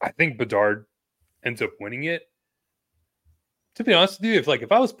think Bedard ends up winning it. To be honest with you,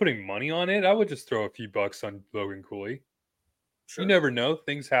 if I was putting money on it, I would just throw a few bucks on Logan Cooley. Sure. You never know;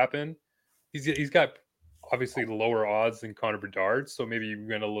 things happen. He's got obviously lower odds than Connor Bedard, so maybe you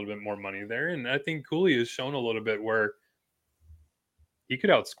win a little bit more money there. And I think Cooley has shown a little bit where he could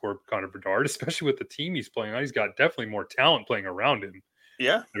outscore Connor Bedard, especially with the team he's playing on. He's got definitely more talent playing around him.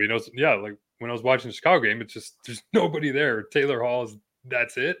 Yeah, I mean, like when I was watching the Chicago game, it's just there's nobody there. Taylor Hall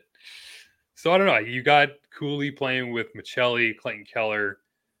that's it. So I don't know. You got Cooley playing with Michelli, Clayton Keller.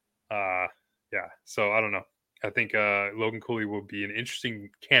 Yeah. So I don't know. I think Logan Cooley will be an interesting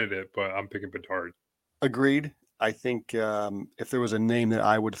candidate, but I'm picking Bedard. Agreed. I think if there was a name that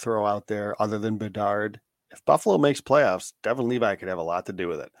I would throw out there other than Bedard, if Buffalo makes playoffs, Devin Levi could have a lot to do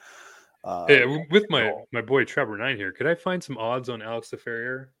with it. Hey, with my boy Trevor 9 here, could I find some odds on Alex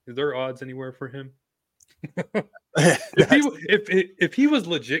Ferrier? Is there odds anywhere for him? if he was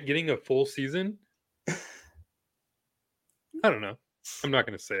legit getting a full season, I don't know. I'm not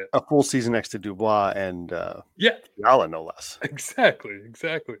going to say it. A full season next to Dubois and Fiala, no less. Exactly.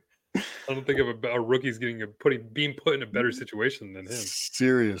 I don't think of a rookie's being put in a better situation than him.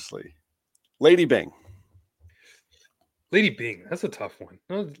 Seriously, Lady Bing. That's a tough one.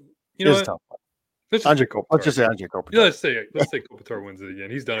 You know, what? Tough one. Let's just say Andre Kopitar. Yeah, let's say Kopitar wins it again.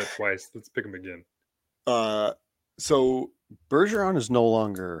 He's done it twice. Let's pick him again. So Bergeron is no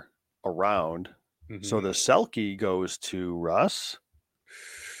longer around. Mm-hmm. So the Selke goes to Russ.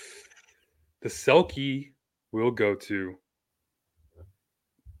 The Selke will go to.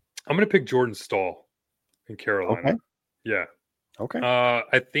 I'm going to pick Jordan Staal in Carolina. Okay. Yeah. Okay.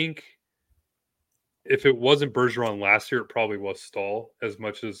 I think if it wasn't Bergeron last year, it probably was Staal. As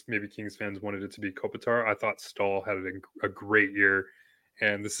much as maybe Kings fans wanted it to be Kopitar, I thought Staal had a great year.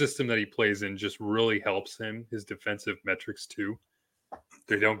 And the system that he plays in just really helps him. His defensive metrics, too.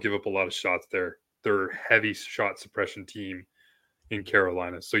 They don't give up a lot of shots there. They're a heavy shot suppression team in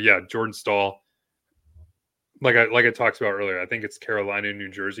Carolina. So, yeah, Jordan Staal. Like I talked about earlier, I think it's Carolina and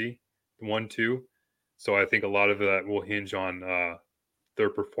New Jersey, 1-2. So I think a lot of that will hinge on their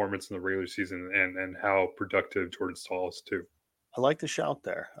performance in the regular season and how productive Jordan Staal is too. I like the shout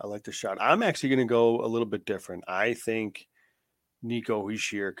there. I'm actually going to go a little bit different. I think Nico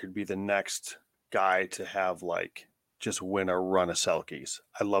Hischier could be the next guy to have just win a run of Selkies.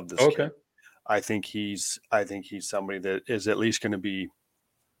 I love this kid. I think he's somebody that is at least going to be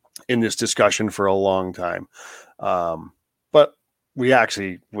in this discussion for a long time. But we have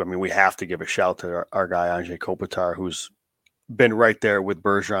to give a shout to our guy, Andre Kopitar, who's been right there with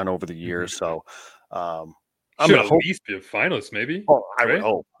Bergeron over the years. Mm-hmm. So I'm going to at least be a finalist, maybe. Oh, I would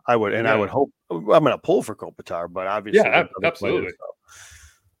hope. I would hope. I'm going to pull for Kopitar, but obviously. Yeah, absolutely.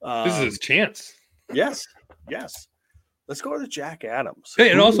 Players, this is his chance. Yes. Let's go to Jack Adams.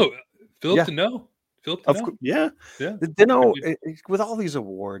 Hey, and also, Philip Deneau. Deneau, with all these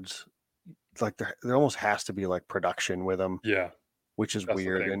awards, there almost has to be production with them. Yeah, which is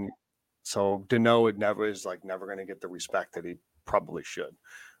weird. And so Deneau never going to get the respect that he probably should.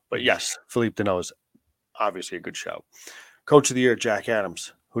 But yes, Philippe Deneau is obviously a good shout. Coach of the year, Jack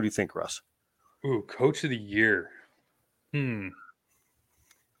Adams. Who do you think, Russ? Ooh, Coach of the year. I'm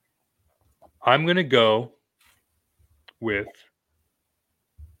going to go with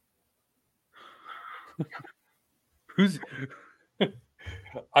who's.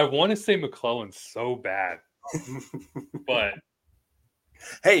 I want to say McClellan so bad, but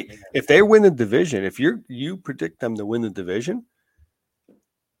hey, if they win the division, if you predict them to win the division,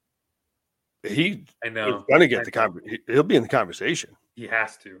 he's going to get he'll be in the conversation. He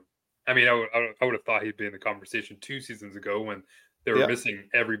has to. I mean, I would have thought he'd be in the conversation 2 seasons ago when they were missing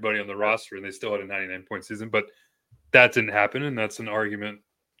everybody on the roster and they still had a 99-point season, but that didn't happen, and that's an argument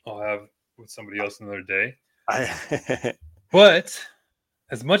I'll have with somebody else another day. But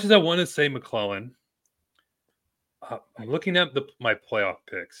as much as I want to say McClellan, I'm looking at my playoff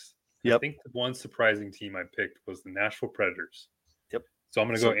picks. Yep. I think the one surprising team I picked was the Nashville Predators. Yep. So I'm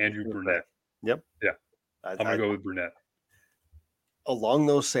going to go Andrew Brunette. Yep. Yeah. I'm going to go with Brunette. Along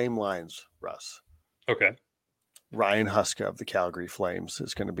those same lines, Russ. Okay. Ryan Huska of the Calgary Flames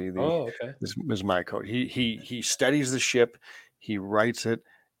is going to be is my coach. He steadies the ship, he writes it,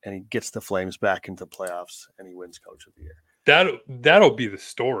 and he gets the Flames back into playoffs, and he wins Coach of the Year. That'll be the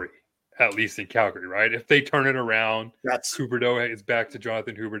story, at least in Calgary, right? If they turn it around, Huberdeau is back to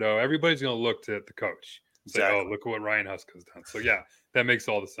Jonathan Huberdeau. Everybody's going to look to the coach. Exactly. Say, look at what Ryan Huska's done. So yeah, that makes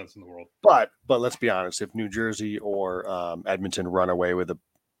all the sense in the world. But let's be honest: if New Jersey or Edmonton run away with the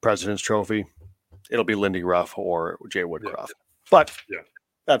President's Trophy, it'll be Lindy Ruff or Jay Woodcroft. Yeah. But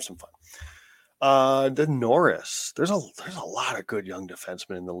have some fun. The Norris. There's a lot of good young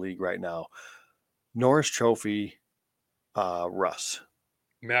defensemen in the league right now. Norris Trophy. Russ.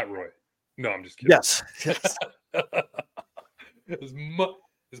 Matt Roy. No, I'm just kidding. Yes. As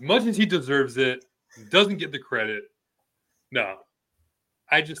much as he deserves it, he doesn't get the credit. No.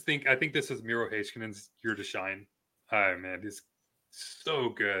 I think this is Miro Heiskanen's year to shine. Oh, man, he's so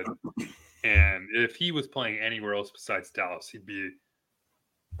good. And if he was playing anywhere else besides Dallas, he'd be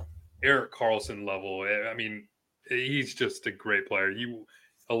Erik Karlsson level. I mean, he's just a great player.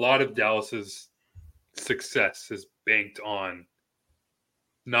 a lot of Dallas's success is banked on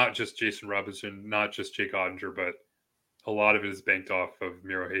not just Jason Robinson, not just Jake Ottinger, but a lot of it is banked off of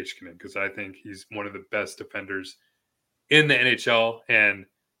Miro Heiskanen, because I think he's one of the best defenders in the NHL. And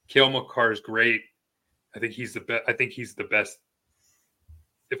Cale Makar is great. I think he's the best. I think he's the best.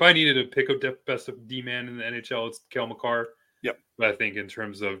 If I needed to pick a best of D-man in the NHL, it's Cale Makar. Yep. But I think in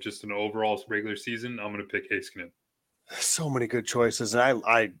terms of just an overall regular season, I'm going to pick Heiskanen. So many good choices. And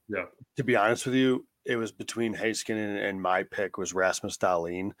I Yeah. To be honest with you, it was between Heiskanen and my pick was Rasmus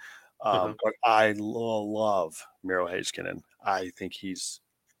Dahlin. But I love Miro Heiskanen. I think he's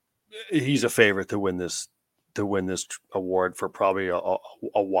a favorite to win this award for probably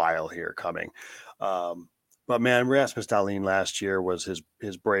a while here coming. But man, Rasmus Dahlin last year was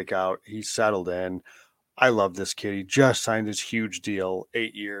his breakout. He settled in. I love this kid. He just signed this huge deal,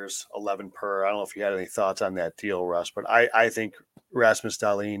 8 years, 11 per. I don't know if you had any thoughts on that deal, Russ, but I think Rasmus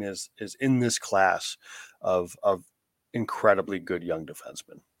Dahlin is in this class of incredibly good young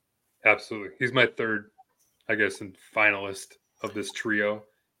defensemen. Absolutely. He's my third, I guess, and finalist of this trio.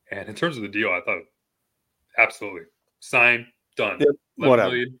 And in terms of the deal, I thought absolutely sign, done. Yep, whatever,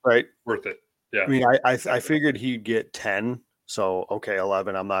 million, right? Worth it. Yeah. I mean, I figured he'd get 10. So, okay,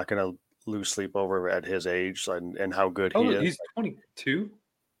 11. I'm not going to lose sleep over at his age and how good he is. He's 22,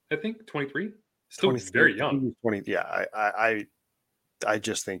 I think, 23. Still very young. 20. Yeah, I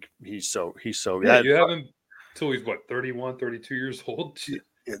just think he's so yeah. You have him till he's what, 31, 32 years old.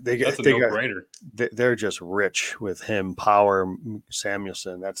 That's a no-brainer. They're just rich with him. Power,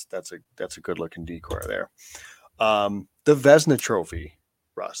 Samuelson. That's a good looking decor there. The Vezina Trophy,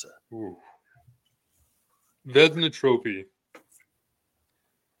 Rasa. Ooh. Vezina Trophy.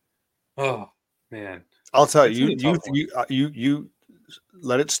 Oh man, I'll tell you. You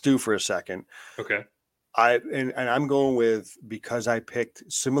let it stew for a second. Okay. And I'm going with, because I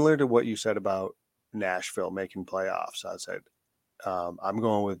picked similar to what you said about Nashville making playoffs. I said I'm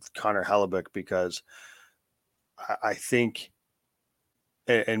going with Connor Hellebuyck because I think,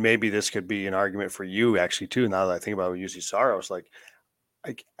 and maybe this could be an argument for you actually too. Now that I think about UC Saros, like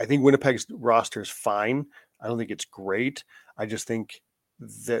I think Winnipeg's roster is fine. I don't think it's great. I just think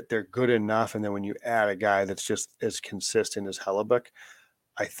that they're good enough. And then when you add a guy that's just as consistent as Hellebuyck,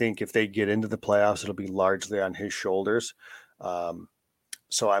 I think if they get into the playoffs, it'll be largely on his shoulders.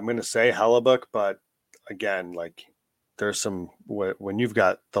 So I'm going to say Hellebuyck, but again, like there's some, when you've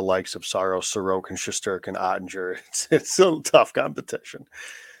got the likes of Saros, Sorokin, Shesterkin, and Ottinger, it's a tough competition.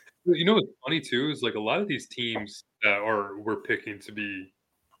 You know what's funny too is like a lot of these teams that we're picking to be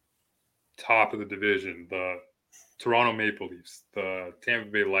top of the division, the Toronto Maple Leafs, the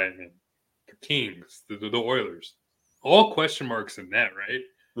Tampa Bay Lightning, the Kings, the Oilers, all question marks in net, right?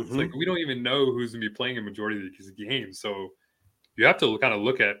 Mm-hmm. It's like we don't even know who's going to be playing a majority of these games. So you have to kind of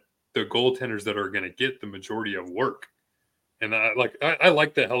look at the goaltenders that are going to get the majority of work. And I like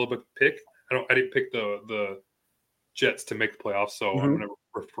the Hellebuyck pick. I didn't pick the Jets to make the playoffs, so I'm going to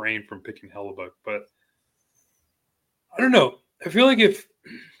refrain from picking Hellebuyck. But I don't know. I feel like if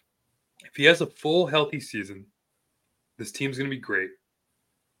he has a full healthy season, this team's going to be great.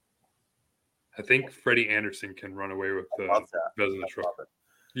 I think Freddie Anderson can run away with the Vezina Trophy.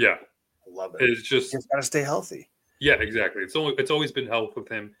 Yeah, I love it. It's just he's got to stay healthy. Yeah, exactly. It's always been health with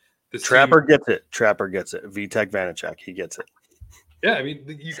him. Trapper gets it. Vitek Vanacek, he gets it. Yeah, I mean,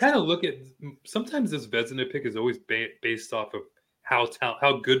 you kind of look at sometimes this Vezina pick is always based off of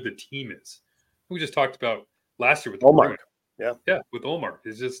how good the team is. We just talked about last year with Ullmark. Yeah, with Ullmark.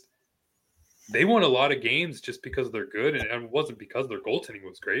 It's just they won a lot of games just because they're good, and it wasn't because their goaltending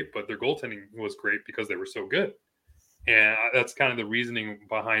was great, but their goaltending was great because they were so good. And that's kind of the reasoning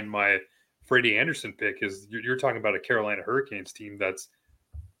behind my Freddie Anderson pick is you're talking about a Carolina Hurricanes team that's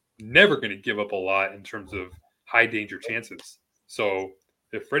never going to give up a lot in terms of high danger chances. So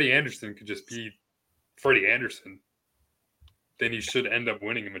if Freddie Anderson could just be Freddie Anderson, then he should end up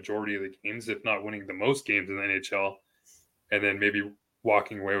winning a majority of the games, if not winning the most games in the NHL, and then maybe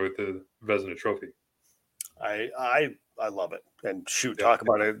walking away with the Vezina Trophy. I love it. And shoot, talk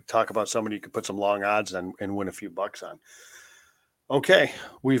about somebody you could put some long odds on and win a few bucks on. Okay,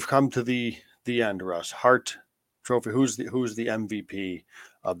 we've come to the end, Russ. Hart Trophy. Who's the MVP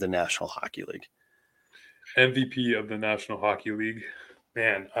of the National Hockey League? MVP of the National Hockey League.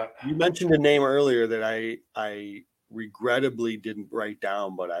 Man, you mentioned a name earlier that I regrettably didn't write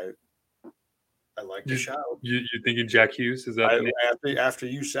down, but I like to shout. You thinking Jack Hughes? Is that the name? After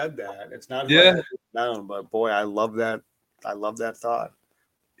you said that? It's not down, but boy, I love that. I love that thought.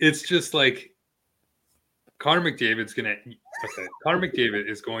 It's just like Connor McDavid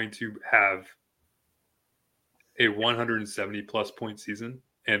is going to have a 170 plus point season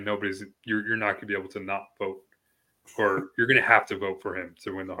and you're not going to be able to not vote, or you're going to have to vote for him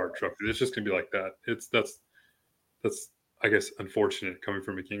to win the Hart Trophy. It's just going to be like that. That's I guess unfortunate coming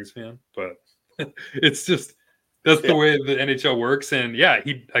from a Kings fan, but it's just that's the way the NHL works. And yeah,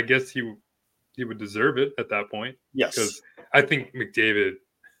 I guess he would deserve it at that point. Yes, because I think McDavid,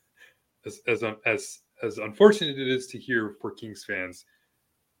 as unfortunate it is to hear for Kings fans,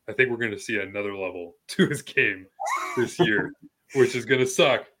 I think we're going to see another level to his game this year, which is going to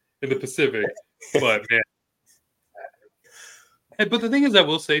suck in the Pacific. But man, but the thing is, I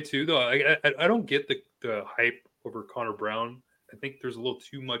will say too, though, I don't get the hype over Connor Brown. I think there's a little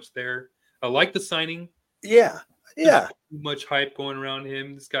too much there. I like the signing. Yeah. There's too much hype going around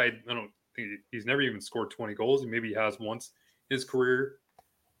him. This guy, I don't think he's never even scored 20 goals. Maybe he has once in his career,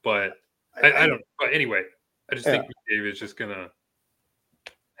 but I don't. But anyway, I just think McDavid is just gonna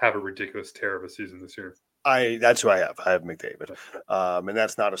have a ridiculous tear of a season this year. That's who I have. I have McDavid, and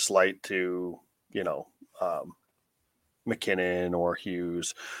that's not a slight to McKinnon or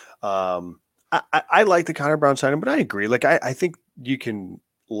Hughes. I like the Connor Brown signing, but I agree. Like I think you can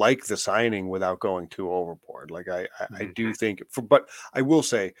like the signing without going too overboard. Like I do think but I will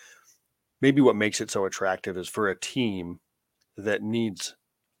say maybe what makes it so attractive is for a team that needs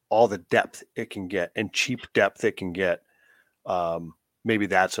all the depth it can get and cheap depth it can get. Maybe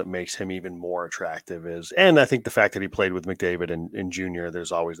that's what makes him even more attractive and I think the fact that he played with McDavid and Junior,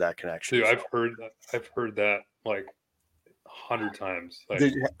 there's always that connection. Dude, I've heard that like 100 times.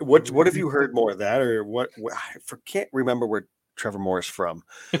 Like, what have you heard more of that or what? I can't remember where Trevor Moore's from.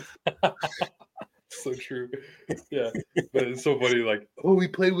 So true. Yeah. But it's so funny. Like, oh, we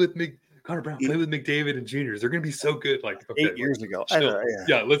played with Connor Brown played with McDavid and juniors. They're going to be so good. Like, okay, 8 years ago.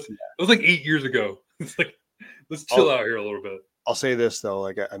 Yeah. It was like 8 years ago. It's like, let's chill out here a little bit. I'll say this though.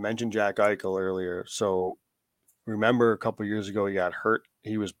 Like I mentioned Jack Eichel earlier. So remember a couple years ago, he got hurt.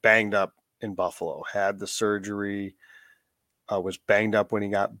 He was banged up in Buffalo, had the surgery, was banged up when he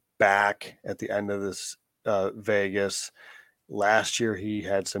got back at the end of this Vegas. Last year, he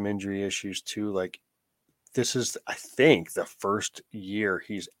had some injury issues too. Like this is, I think, the first year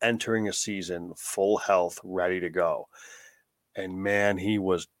he's entering a season full health, ready to go. And man, he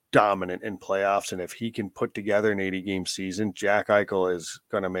was dominant in playoffs. And if he can put together an 80-game season, Jack Eichel is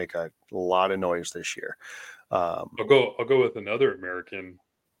going to make a lot of noise this year. I'll go with another American,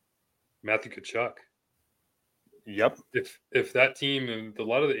 Matthew Tkachuk. Yep. If that team and a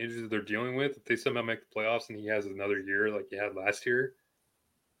lot of the injuries they're dealing with, if they somehow make the playoffs and he has another year like he had last year,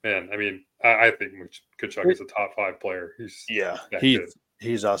 man, I mean, I think Tkachuk is a top 5 player.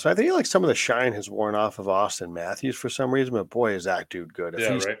 He's awesome. I think like some of the shine has worn off of Austin Matthews for some reason, but boy, is that dude good.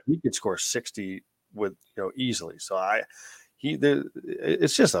 If he could score 60 with easily. So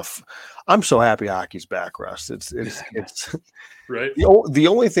it's just I'm so happy hockey's back, Russ. It's right. The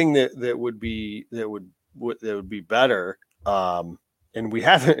only thing that would be better, and we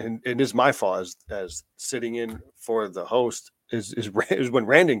haven't, and it is my fault as sitting in for the host is when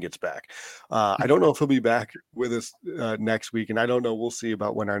Randon gets back. I don't know if he'll be back with us next week, and I don't know. We'll see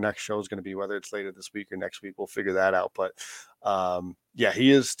about when our next show is going to be, whether it's later this week or next week. We'll figure that out. But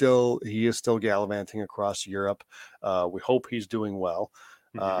he is still gallivanting across Europe. We hope he's doing well.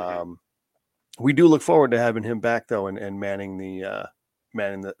 We do look forward to having him back though, and manning the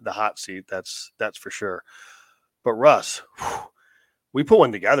hot seat. That's for sure. But Russ, we put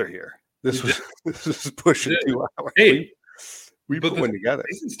one together here. This is pushing 2 hours. Hey, we put one together.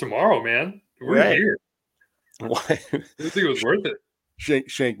 This is tomorrow, man. We're here. Why? I think it was worth it.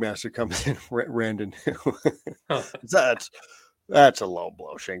 Shankmaster comes in, Randon. That's a low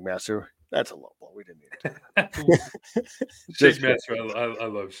blow, Shankmaster. That's a low blow. We didn't need it. Shankmaster, I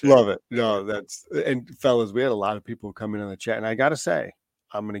love Shank. Love it. No, and fellas, we had a lot of people come in on the chat, and I got to say,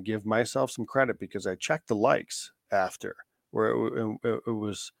 I'm going to give myself some credit because I checked the likes after, where it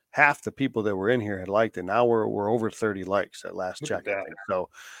was half the people that were in here had liked it. Now we're over 30 likes at last check. I think.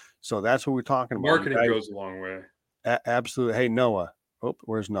 So that's what we're talking about. Marketing goes a long way. Absolutely. Hey, Noah. Oh,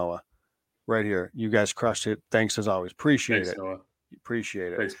 where's Noah? Right here. You guys crushed it. Thanks as always. Appreciate it. Noah.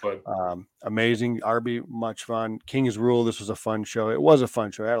 Appreciate it. Thanks, bud. Amazing. RB, much fun. King's Rule. This was a fun show. It was a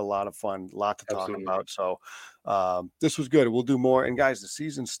fun show. I had a lot of fun, a lot to talk about. So this was good. We'll do more. And guys, the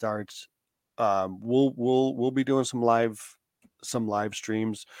season starts. We'll be doing some live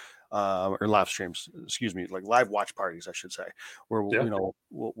streams, excuse me, like live watch parties, I should say, where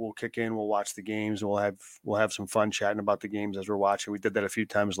we'll kick in, we'll watch the games, and we'll have some fun chatting about the games as we're watching. We did that a few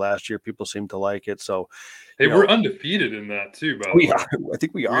times last year. People seem to like it. So we're undefeated in that too, by the way. I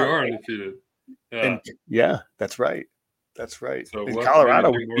think we are. We are undefeated. Yeah, that's right. That's right. So in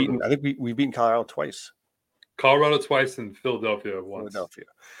Colorado, we've beaten Colorado twice. Colorado twice and Philadelphia once. Philadelphia.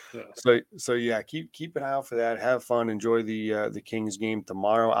 Yeah. So yeah, keep an eye out for that. Have fun. Enjoy the Kings game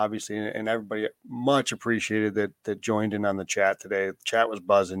tomorrow, obviously, and everybody much appreciated that joined in on the chat today. The chat was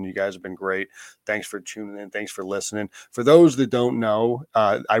buzzing. You guys have been great. Thanks for tuning in. Thanks for listening. For those that don't know,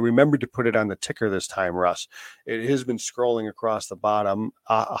 I remembered to put it on the ticker this time, Russ. It has been scrolling across the bottom.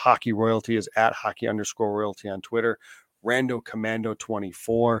 Hockey Royalty is at hockey_royalty on Twitter. Rando Commando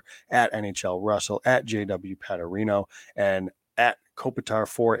 24 at NHL Russell at JW Paterino, and at Kopitar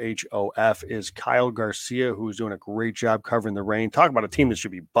 4HOF is Kyle Garcia, who's doing a great job covering the Reign. Talk about a team that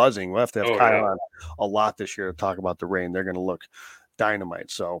should be buzzing. We'll have to have Kyle on a lot this year to talk about the Reign. They're going to look dynamite.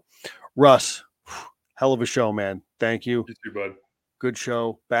 So, Russ, hell of a show, man. Thank you. You too, bud. Good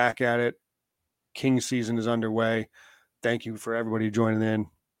show. Back at it. King season is underway. Thank you for everybody joining in.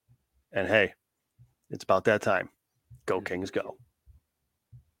 And hey, it's about that time. Go Kings, go.